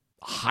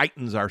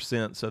heightens our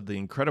sense of the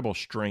incredible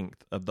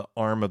strength of the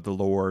arm of the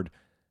Lord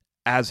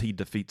as he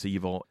defeats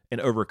evil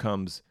and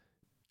overcomes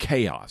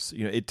chaos.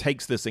 It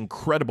takes this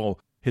incredible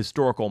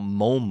historical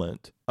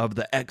moment of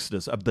the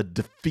Exodus, of the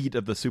defeat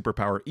of the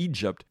superpower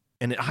Egypt,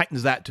 and it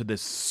heightens that to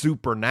this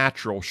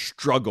supernatural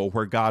struggle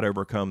where God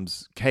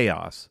overcomes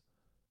chaos.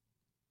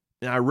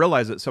 And I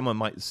realize that someone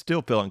might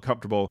still feel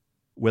uncomfortable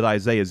with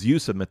Isaiah's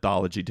use of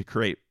mythology to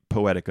create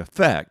poetic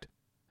effect.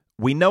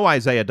 We know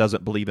Isaiah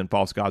doesn't believe in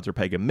false gods or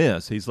pagan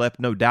myths. He's left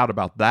no doubt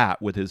about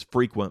that with his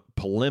frequent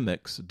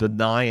polemics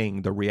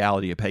denying the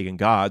reality of pagan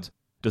gods,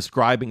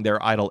 describing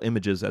their idol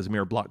images as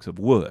mere blocks of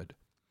wood.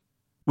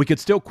 We could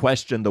still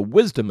question the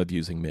wisdom of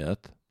using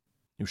myth.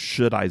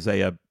 Should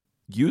Isaiah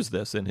use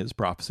this in his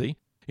prophecy?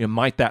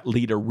 Might that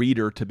lead a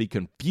reader to be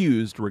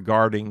confused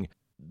regarding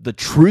the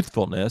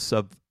truthfulness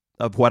of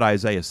what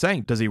Isaiah is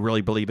saying? Does he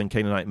really believe in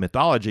Canaanite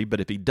mythology?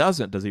 But if he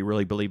doesn't, does he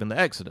really believe in the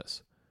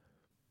Exodus?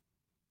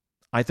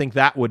 I think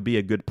that would be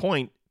a good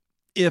point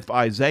if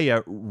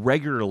Isaiah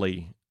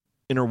regularly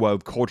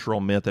interwove cultural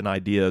myth and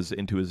ideas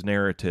into his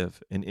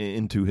narrative and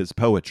into his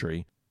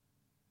poetry.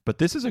 But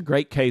this is a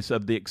great case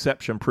of the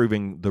exception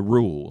proving the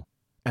rule.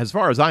 As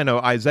far as I know,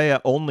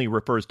 Isaiah only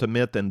refers to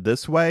myth in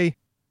this way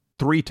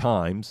 3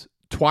 times,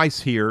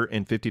 twice here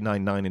in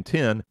 59:9 and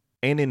 10,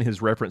 and in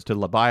his reference to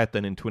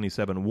Leviathan in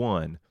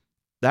 27:1.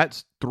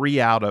 That's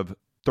 3 out of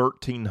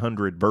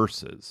 1,300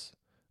 verses,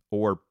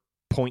 or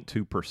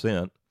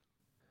 0.2%.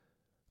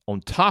 On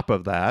top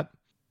of that,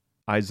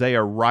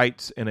 Isaiah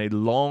writes in a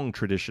long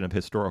tradition of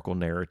historical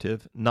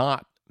narrative,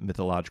 not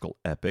mythological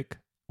epic.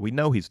 We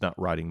know he's not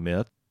writing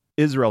myth.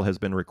 Israel has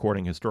been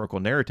recording historical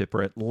narrative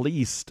for at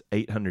least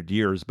 800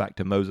 years back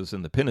to Moses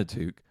in the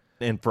Pentateuch.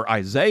 And for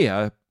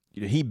Isaiah,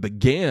 he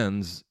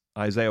begins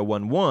Isaiah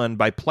 1:1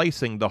 by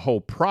placing the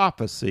whole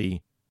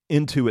prophecy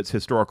into its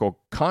historical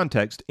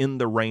context in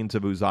the reigns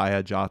of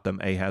Uzziah, Jotham,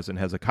 Ahaz, and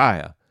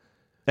Hezekiah.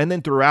 And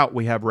then throughout,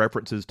 we have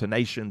references to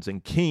nations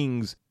and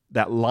kings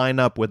that line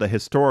up with a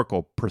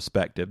historical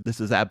perspective. This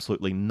is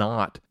absolutely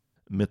not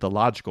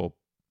mythological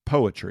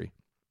poetry.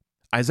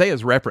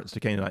 Isaiah's reference to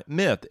Canaanite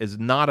myth is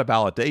not a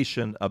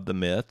validation of the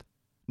myth,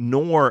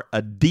 nor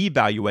a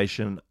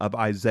devaluation of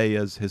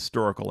Isaiah's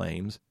historical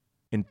aims.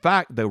 In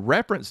fact, the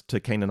reference to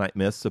Canaanite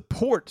myth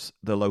supports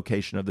the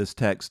location of this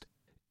text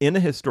in a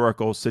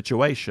historical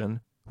situation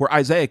where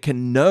Isaiah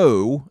can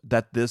know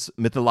that this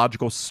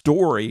mythological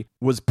story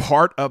was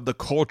part of the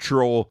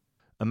cultural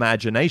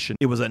imagination.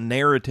 It was a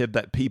narrative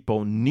that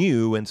people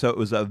knew, and so it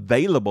was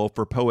available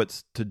for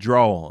poets to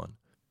draw on.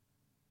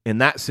 In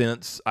that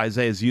sense,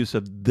 Isaiah's use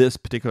of this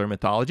particular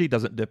mythology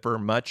doesn't differ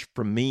much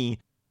from me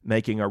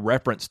making a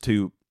reference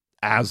to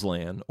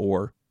Aslan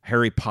or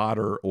Harry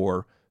Potter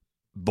or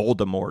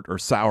Voldemort or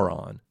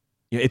Sauron.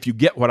 If you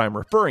get what I'm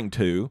referring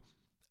to,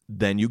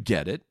 then you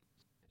get it.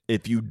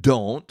 If you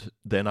don't,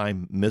 then I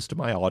missed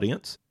my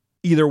audience.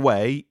 Either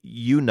way,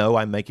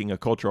 I'm making a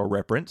cultural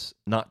reference,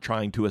 not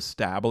trying to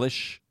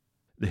establish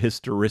the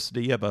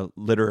historicity of a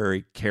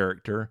literary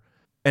character.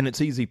 And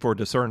it's easy for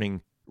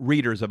discerning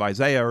readers of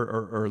Isaiah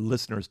or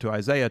listeners to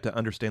Isaiah to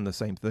understand the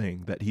same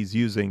thing, that he's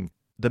using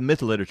the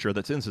myth literature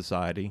that's in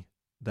society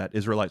that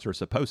Israelites are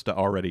supposed to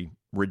already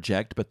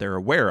reject, but they're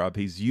aware of.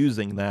 He's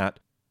using that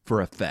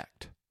for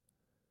effect.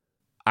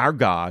 Our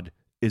God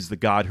is the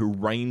God who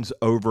reigns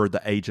over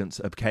the agents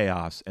of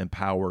chaos and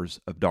powers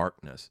of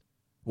darkness.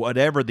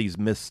 Whatever these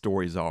myth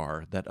stories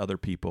are that other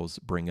peoples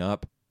bring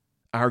up,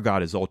 our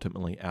God is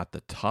ultimately at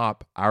the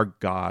top. Our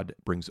God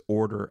brings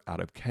order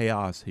out of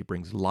chaos. He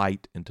brings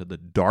light into the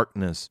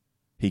darkness.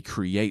 He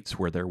creates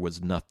where there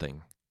was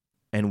nothing.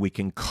 And we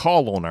can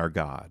call on our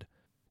God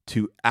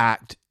to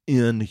act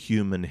in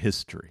human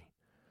history.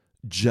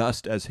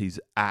 Just as he's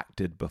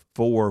acted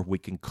before, we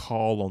can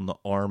call on the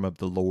arm of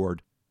the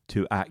Lord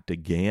to act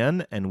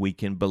again, and we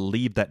can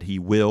believe that he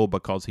will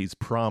because he's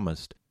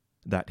promised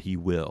that he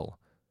will.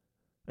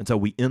 And so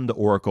we end the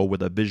oracle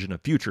with a vision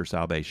of future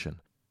salvation.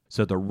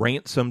 So the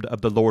ransomed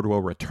of the Lord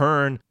will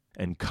return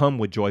and come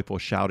with joyful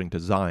shouting to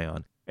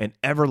Zion, and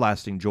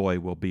everlasting joy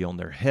will be on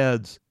their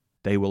heads.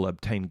 They will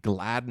obtain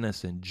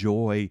gladness and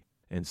joy,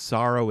 and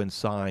sorrow and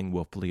sighing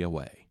will flee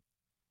away.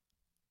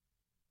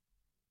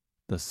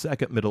 The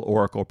second middle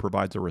oracle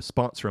provides a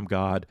response from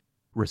God,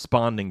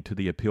 responding to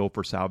the appeal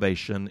for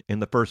salvation in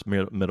the first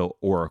middle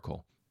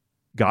oracle.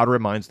 God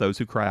reminds those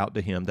who cry out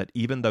to him that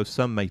even though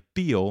some may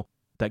feel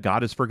that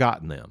God has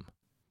forgotten them,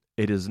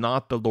 it is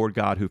not the Lord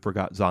God who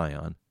forgot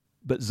Zion,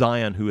 but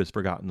Zion who has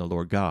forgotten the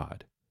Lord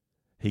God.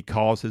 He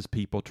calls his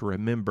people to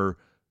remember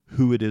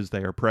who it is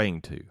they are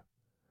praying to.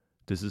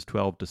 This is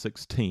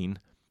 12-16.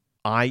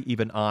 I,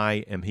 even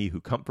I, am he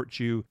who comforts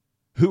you.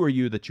 Who are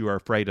you that you are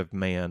afraid of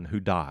man who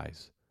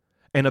dies,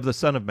 and of the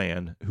Son of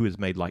Man who is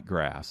made like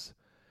grass,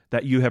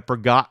 that you have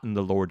forgotten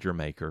the Lord your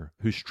Maker,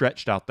 who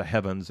stretched out the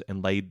heavens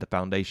and laid the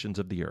foundations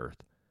of the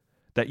earth,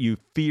 that you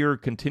fear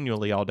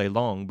continually all day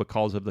long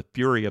because of the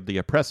fury of the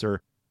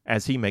oppressor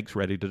as he makes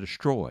ready to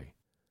destroy.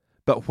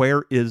 But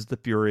where is the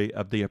fury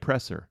of the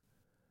oppressor?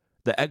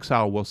 The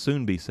exile will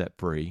soon be set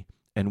free,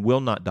 and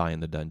will not die in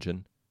the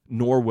dungeon,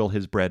 nor will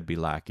his bread be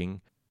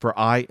lacking. For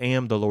I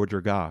am the Lord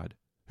your God,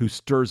 who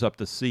stirs up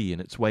the sea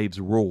and its waves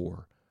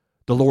roar.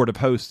 The Lord of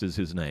hosts is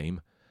his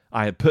name.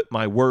 I have put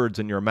my words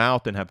in your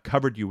mouth and have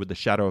covered you with the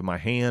shadow of my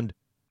hand,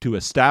 to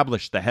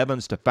establish the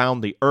heavens, to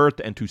found the earth,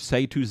 and to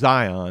say to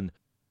Zion,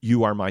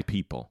 you are my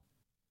people.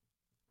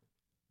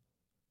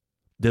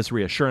 This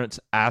reassurance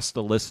asks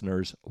the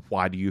listeners,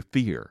 why do you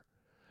fear?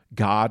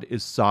 God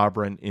is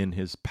sovereign in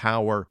his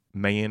power.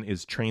 Man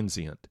is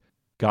transient.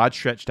 God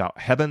stretched out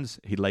heavens.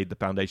 He laid the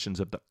foundations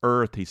of the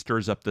earth. He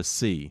stirs up the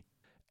sea.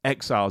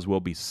 Exiles will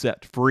be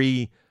set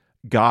free.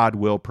 God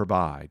will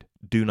provide.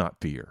 Do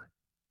not fear.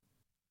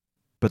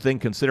 But then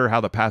consider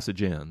how the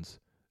passage ends.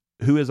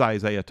 Who is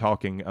Isaiah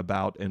talking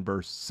about in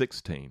verse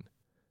 16?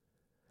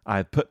 I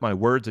have put my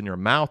words in your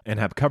mouth and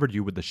have covered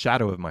you with the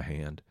shadow of my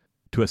hand,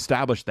 to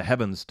establish the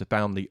heavens, to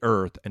found the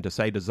earth, and to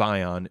say to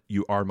Zion,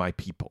 you are my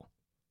people.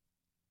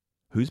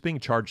 Who's being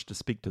charged to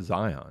speak to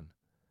Zion?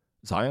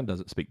 Zion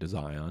doesn't speak to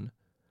Zion,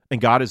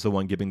 and God is the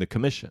one giving the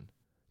commission.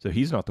 So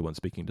he's not the one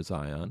speaking to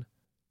Zion.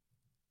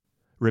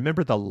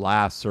 Remember the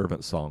last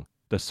servant song.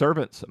 The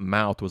servant's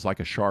mouth was like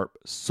a sharp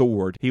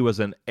sword. He was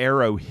an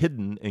arrow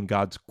hidden in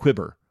God's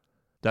quiver.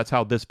 That's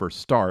how this verse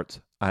starts.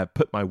 I have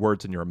put my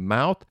words in your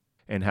mouth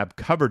and have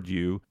covered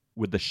you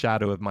with the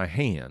shadow of my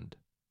hand.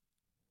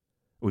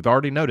 We've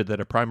already noted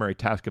that a primary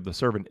task of the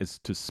servant is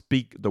to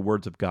speak the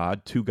words of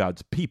God to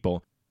God's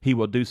people. He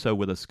will do so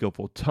with a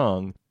skillful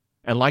tongue.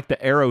 And like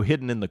the arrow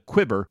hidden in the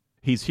quiver,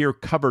 he's here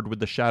covered with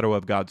the shadow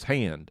of God's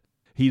hand.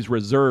 He's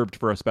reserved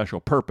for a special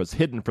purpose,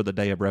 hidden for the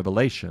day of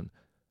revelation.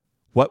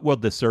 What will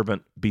this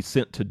servant be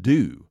sent to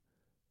do?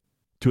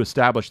 To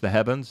establish the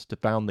heavens, to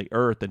found the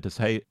earth, and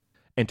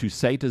to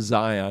say to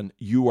Zion,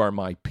 you are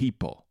my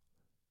people.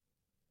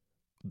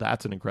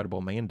 That's an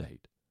incredible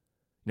mandate.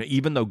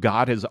 Even though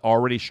God has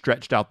already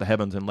stretched out the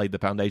heavens and laid the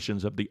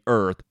foundations of the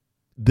earth,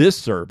 this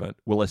servant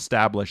will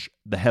establish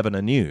the heaven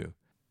anew.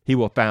 He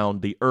will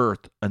found the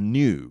earth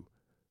anew.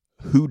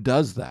 Who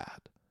does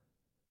that?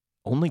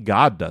 Only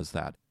God does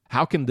that.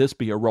 How can this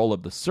be a role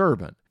of the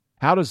servant?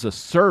 How does the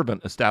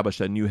servant establish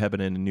a new heaven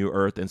and a new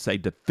earth and say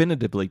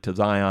definitively to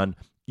Zion,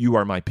 you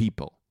are my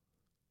people?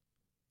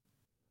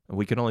 And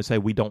we can only say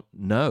we don't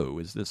know.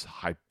 Is this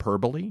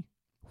hyperbole?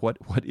 What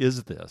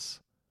is this?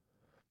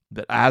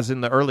 That as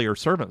in the earlier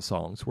servant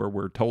songs where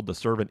we're told the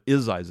servant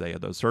is Isaiah,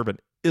 the servant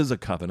is a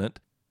covenant,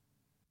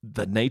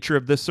 the nature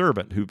of this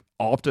servant, who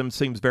often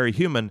seems very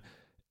human,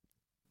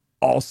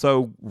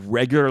 also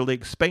regularly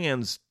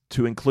expands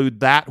to include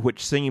that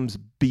which seems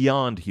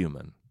beyond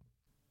human.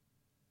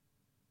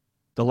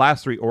 The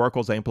last three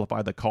oracles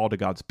amplify the call to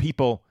God's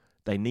people.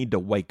 They need to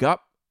wake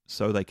up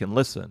so they can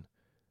listen.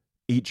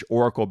 Each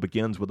oracle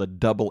begins with a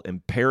double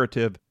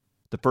imperative.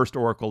 The first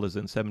oracle is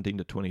in 17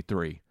 to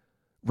 23.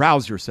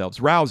 Rouse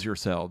yourselves,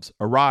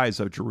 arise,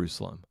 O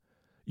Jerusalem.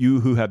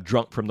 You who have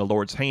drunk from the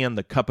Lord's hand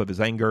the cup of his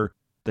anger,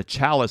 the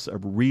chalice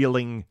of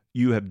reeling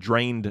you have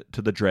drained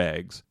to the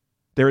dregs.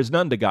 There is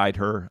none to guide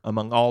her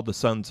among all the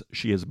sons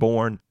she has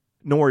borne,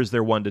 nor is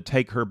there one to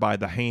take her by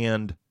the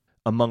hand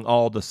among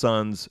all the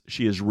sons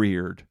she has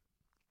reared.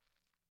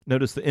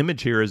 Notice the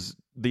image here is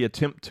the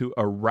attempt to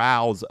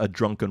arouse a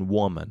drunken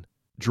woman.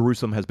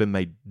 Jerusalem has been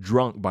made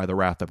drunk by the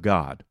wrath of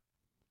God.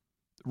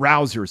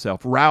 Rouse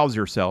yourself,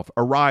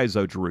 arise,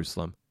 O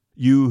Jerusalem,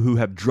 you who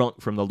have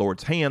drunk from the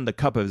Lord's hand the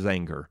cup of his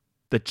anger,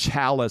 the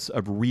chalice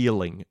of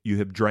reeling you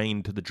have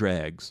drained to the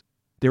dregs.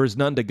 There is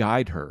none to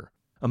guide her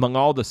among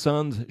all the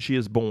sons she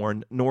has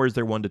borne, nor is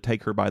there one to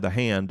take her by the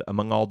hand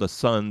among all the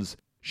sons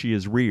she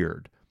has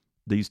reared.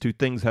 These two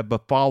things have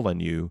befallen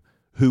you.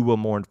 Who will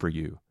mourn for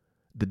you?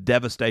 The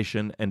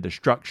devastation and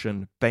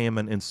destruction,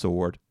 famine and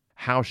sword.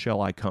 How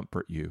shall I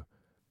comfort you?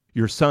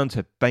 Your sons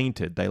have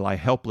fainted. They lie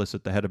helpless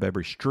at the head of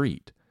every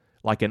street,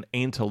 like an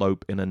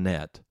antelope in a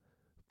net,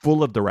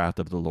 full of the wrath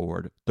of the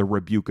Lord, the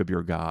rebuke of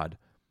your God.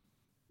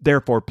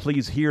 Therefore,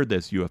 please hear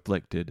this, you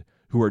afflicted,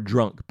 who are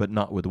drunk but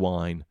not with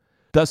wine.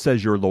 Thus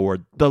says your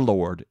Lord, the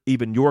Lord,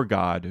 even your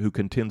God, who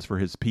contends for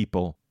his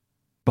people.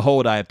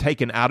 Behold, I have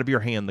taken out of your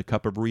hand the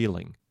cup of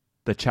reeling,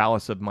 the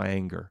chalice of my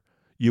anger.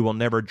 You will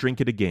never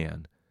drink it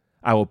again.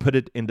 I will put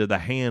it into the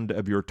hand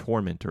of your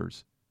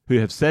tormentors, who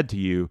have said to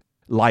you,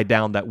 lie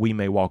down that we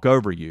may walk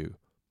over you.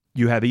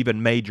 You have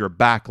even made your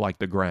back like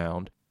the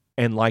ground,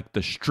 and like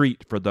the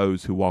street for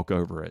those who walk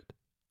over it.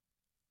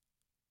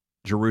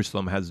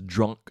 Jerusalem has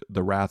drunk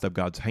the wrath of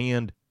God's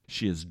hand.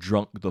 She has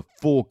drunk the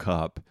full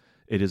cup.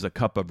 It is a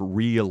cup of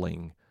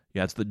reeling.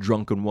 As the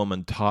drunken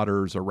woman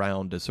totters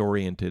around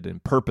disoriented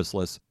and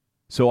purposeless,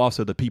 so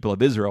also the people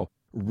of Israel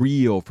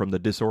reel from the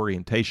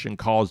disorientation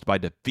caused by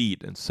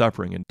defeat and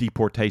suffering and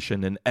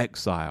deportation and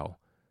exile.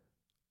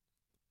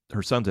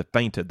 Her sons have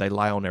fainted. They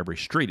lie on every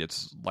street.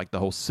 It's like the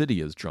whole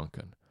city is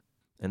drunken.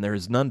 And there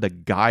is none to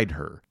guide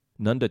her,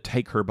 none to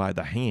take her by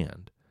the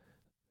hand.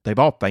 They've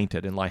all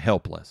fainted and lie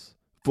helpless,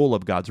 full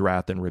of God's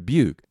wrath and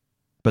rebuke.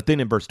 But then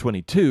in verse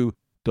 22,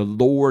 the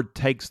Lord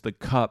takes the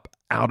cup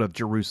out of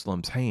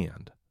Jerusalem's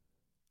hand.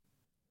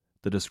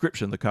 The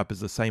description of the cup is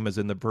the same as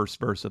in the first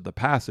verse of the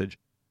passage.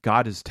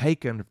 God has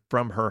taken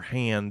from her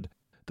hand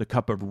the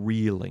cup of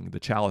reeling, the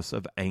chalice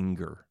of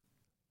anger.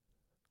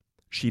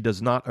 She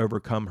does not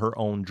overcome her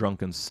own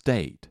drunken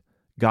state.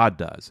 God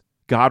does.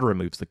 God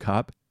removes the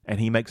cup, And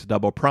he makes a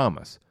double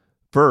promise.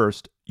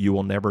 First, you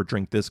will never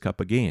drink this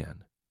cup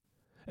again.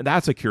 And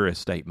that's a curious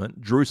statement.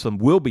 Jerusalem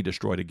will be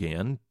destroyed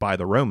again by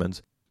the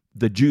Romans.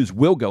 The Jews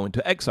will go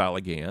into exile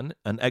again,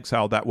 an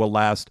exile that will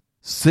last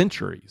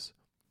centuries.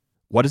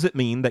 What does it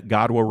mean that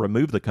God will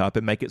remove the cup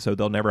and make it so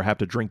they'll never have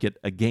to drink it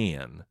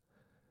again?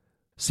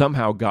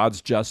 Somehow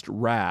God's just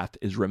wrath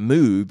is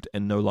removed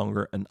and no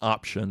longer an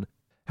option.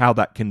 How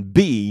that can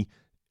be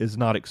is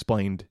not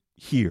explained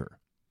here.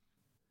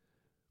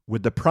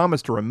 With the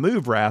promise to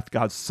remove wrath,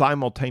 God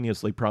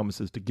simultaneously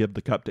promises to give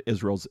the cup to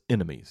Israel's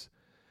enemies.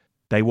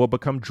 They will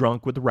become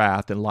drunk with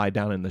wrath and lie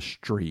down in the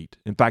street.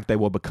 In fact, they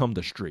will become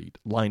the street,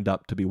 lined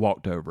up to be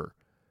walked over.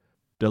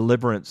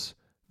 Deliverance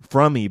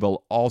from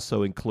evil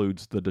also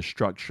includes the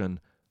destruction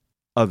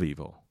of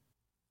evil.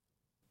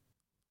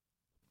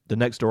 The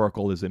next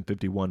oracle is in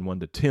 51,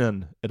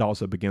 1-10. It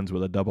also begins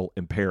with a double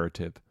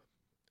imperative.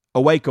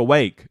 Awake,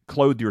 awake,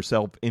 clothe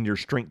yourself in your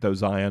strength, O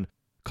Zion.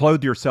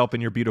 Clothe yourself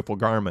in your beautiful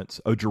garments,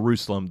 O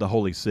Jerusalem, the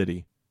holy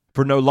city.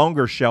 For no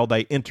longer shall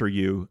they enter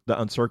you, the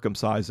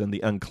uncircumcised and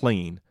the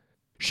unclean.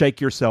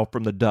 Shake yourself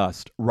from the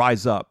dust.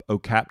 Rise up, O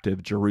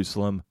captive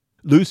Jerusalem.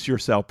 Loose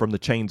yourself from the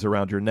chains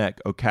around your neck,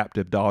 O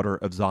captive daughter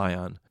of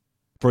Zion.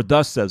 For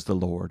thus says the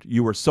Lord,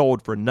 you were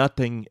sold for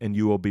nothing, and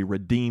you will be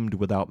redeemed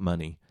without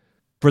money.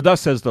 For thus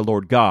says the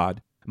Lord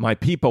God, my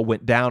people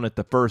went down at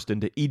the first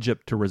into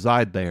Egypt to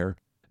reside there.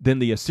 Then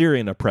the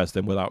Assyrian oppressed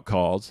them without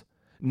cause.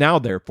 Now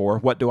therefore,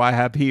 what do I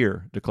have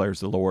here,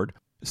 declares the Lord,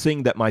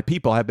 seeing that my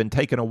people have been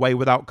taken away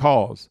without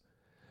cause?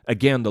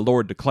 Again the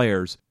Lord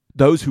declares,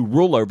 those who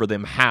rule over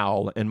them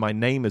howl, and my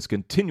name is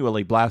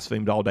continually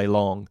blasphemed all day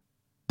long.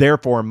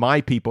 Therefore my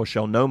people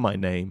shall know my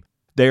name.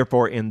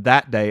 Therefore in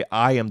that day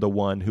I am the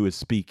one who is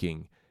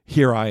speaking.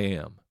 Here I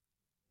am.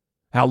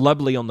 How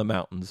lovely on the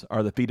mountains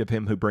are the feet of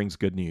him who brings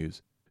good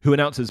news, who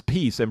announces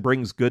peace and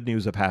brings good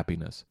news of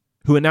happiness,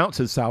 who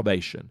announces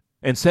salvation,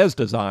 and says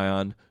to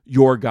Zion,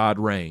 your God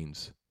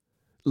reigns.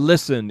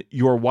 Listen,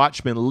 your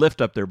watchmen lift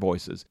up their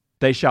voices.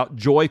 They shout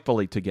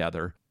joyfully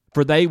together,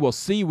 for they will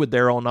see with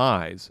their own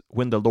eyes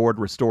when the Lord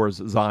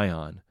restores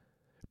Zion.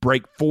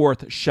 Break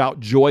forth,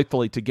 shout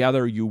joyfully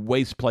together, you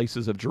waste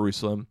places of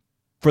Jerusalem.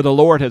 For the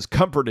Lord has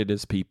comforted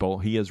his people,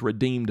 he has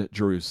redeemed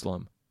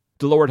Jerusalem.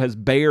 The Lord has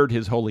bared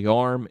his holy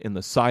arm in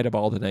the sight of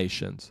all the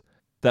nations,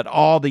 that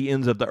all the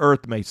ends of the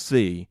earth may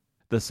see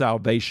the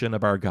salvation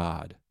of our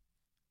God.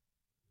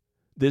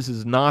 This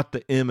is not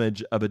the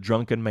image of a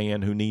drunken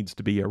man who needs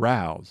to be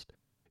aroused.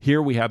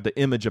 Here we have the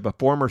image of a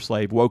former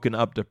slave woken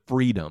up to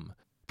freedom.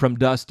 From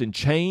dust and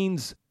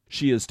chains,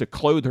 she is to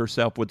clothe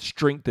herself with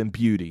strength and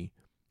beauty.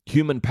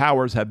 Human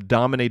powers have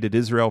dominated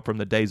Israel from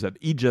the days of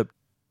Egypt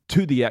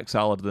to the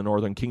exile of the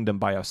northern kingdom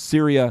by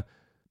Assyria.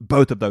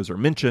 Both of those are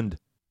mentioned.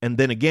 And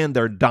then again,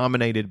 they're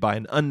dominated by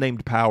an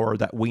unnamed power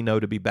that we know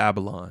to be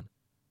Babylon.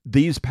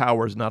 These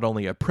powers not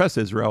only oppress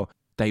Israel,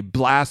 they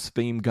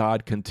blaspheme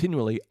God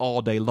continually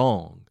all day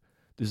long.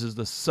 This is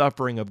the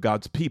suffering of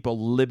God's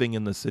people living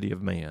in the city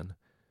of man.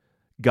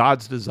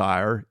 God's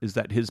desire is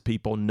that his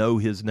people know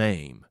his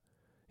name.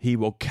 He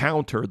will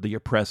counter the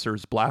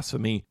oppressor's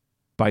blasphemy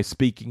by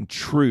speaking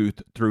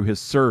truth through his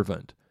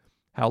servant.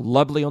 How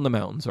lovely on the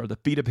mountains are the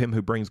feet of him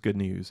who brings good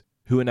news,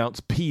 who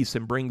announces peace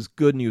and brings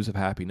good news of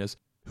happiness,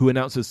 who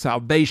announces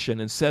salvation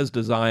and says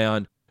to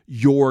Zion,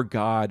 your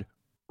God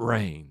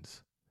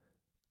reigns.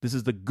 This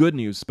is the good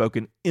news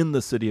spoken in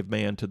the city of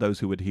man to those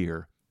who would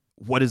hear.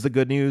 What is the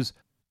good news?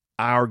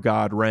 Our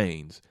God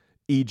reigns.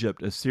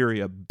 Egypt,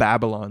 Assyria,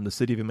 Babylon, the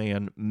city of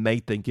man may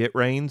think it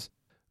reigns,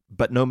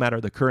 but no matter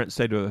the current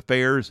state of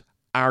affairs,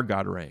 our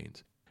God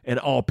reigns. And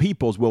all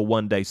peoples will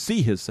one day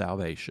see his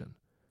salvation.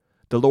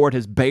 The Lord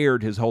has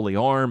bared his holy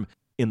arm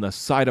in the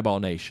sight of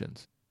all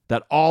nations,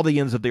 that all the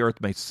ends of the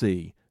earth may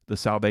see the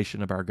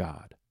salvation of our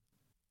God.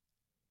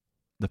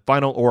 The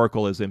final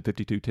oracle is in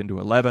 52,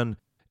 10-11.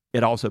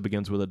 It also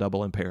begins with a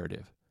double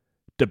imperative.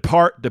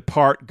 Depart,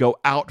 depart, go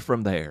out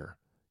from there.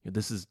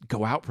 This is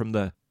go out from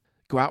the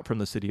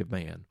city of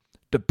man.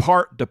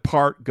 Depart,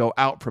 depart, go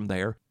out from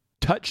there.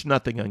 Touch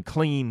nothing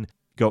unclean.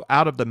 Go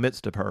out of the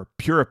midst of her.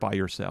 Purify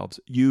yourselves,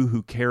 you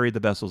who carry the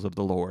vessels of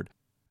the Lord.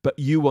 But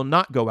you will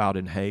not go out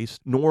in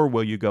haste, nor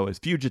will you go as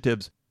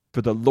fugitives,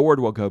 for the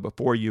Lord will go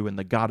before you, and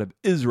the God of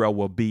Israel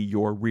will be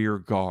your rear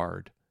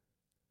guard.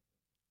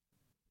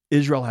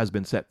 Israel has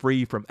been set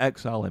free from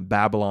exile in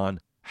Babylon.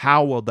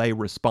 How will they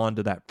respond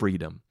to that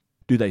freedom?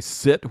 Do they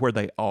sit where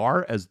they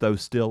are as though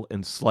still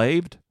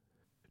enslaved?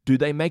 Do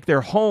they make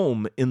their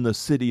home in the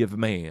city of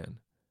man?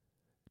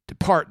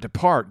 Depart,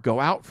 depart, go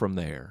out from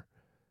there.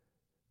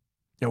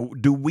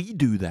 Do we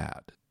do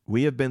that?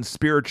 We have been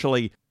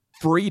spiritually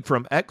freed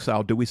from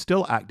exile. Do we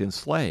still act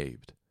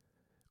enslaved?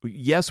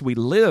 Yes, we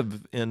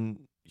live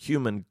in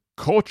human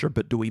culture,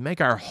 but do we make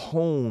our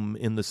home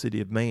in the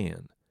city of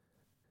man?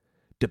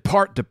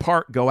 Depart,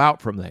 depart, go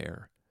out from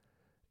there.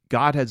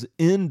 God has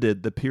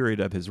ended the period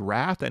of his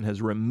wrath and has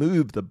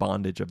removed the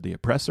bondage of the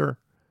oppressor.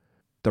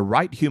 The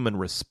right human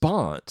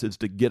response is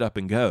to get up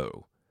and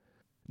go.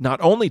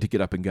 Not only to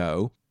get up and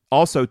go,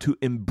 also to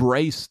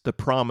embrace the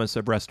promise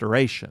of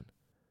restoration.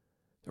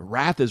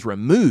 Wrath is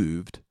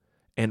removed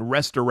and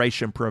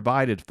restoration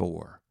provided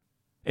for.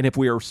 And if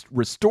we are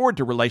restored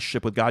to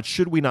relationship with God,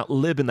 should we not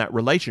live in that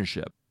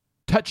relationship?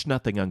 Touch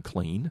nothing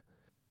unclean.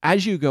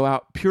 As you go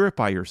out,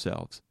 purify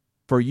yourselves,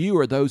 for you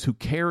are those who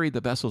carry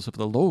the vessels of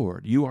the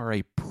Lord. You are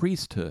a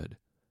priesthood.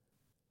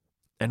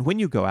 And when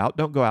you go out,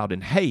 don't go out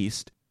in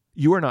haste.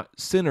 You are not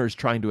sinners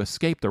trying to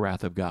escape the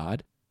wrath of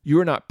God. You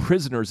are not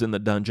prisoners in the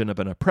dungeon of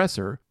an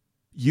oppressor.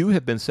 You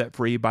have been set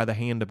free by the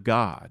hand of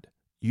God.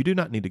 You do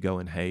not need to go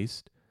in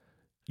haste.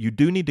 You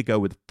do need to go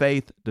with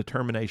faith,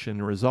 determination,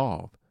 and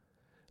resolve.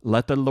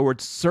 Let the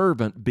Lord's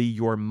servant be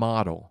your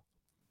model.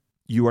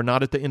 You are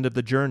not at the end of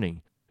the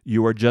journey.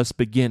 You are just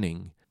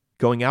beginning.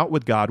 Going out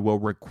with God will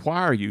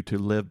require you to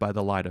live by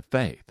the light of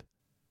faith.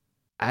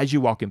 As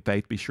you walk in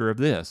faith, be sure of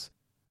this: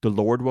 the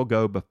Lord will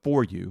go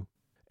before you,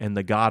 and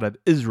the God of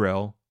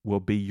Israel will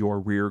be your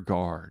rear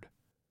guard.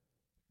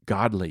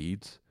 God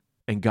leads,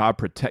 and God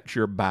protects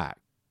your back.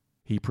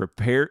 He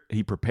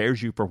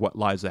prepares you for what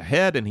lies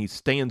ahead, and He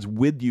stands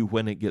with you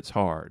when it gets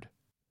hard.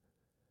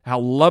 How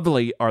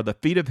lovely are the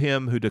feet of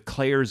him who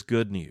declares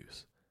good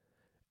news.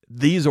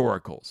 These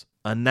oracles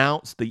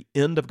announce the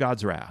end of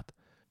God's wrath,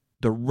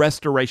 the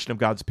restoration of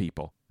God's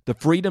people, the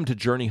freedom to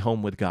journey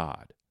home with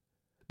God.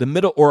 The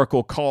middle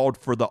oracle called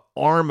for the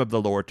arm of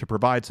the Lord to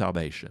provide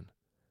salvation.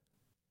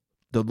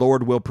 The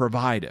Lord will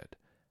provide it.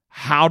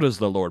 How does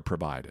the Lord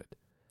provide it?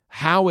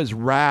 How is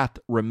wrath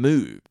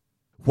removed?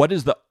 What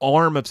is the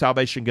arm of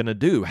salvation going to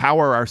do? How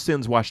are our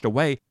sins washed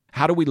away?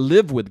 How do we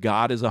live with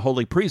God as a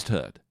holy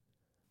priesthood?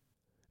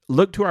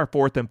 Look to our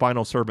fourth and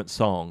final servant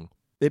song.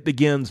 It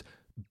begins,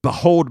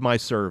 "Behold my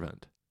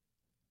servant."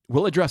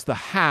 We'll address the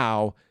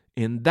how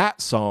in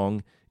that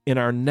song in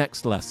our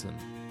next lesson.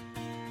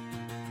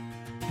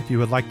 If you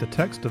would like the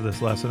text of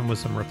this lesson with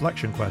some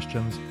reflection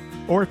questions,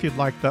 or if you'd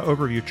like the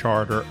overview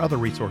chart or other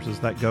resources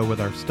that go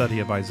with our study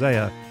of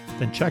Isaiah,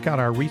 then check out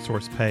our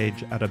resource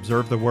page at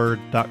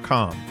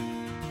observetheword.com.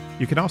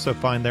 You can also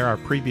find there our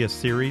previous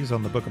series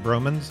on the book of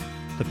Romans,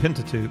 the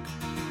Pentateuch,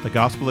 the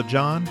Gospel of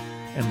John,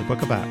 and the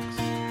book of Acts.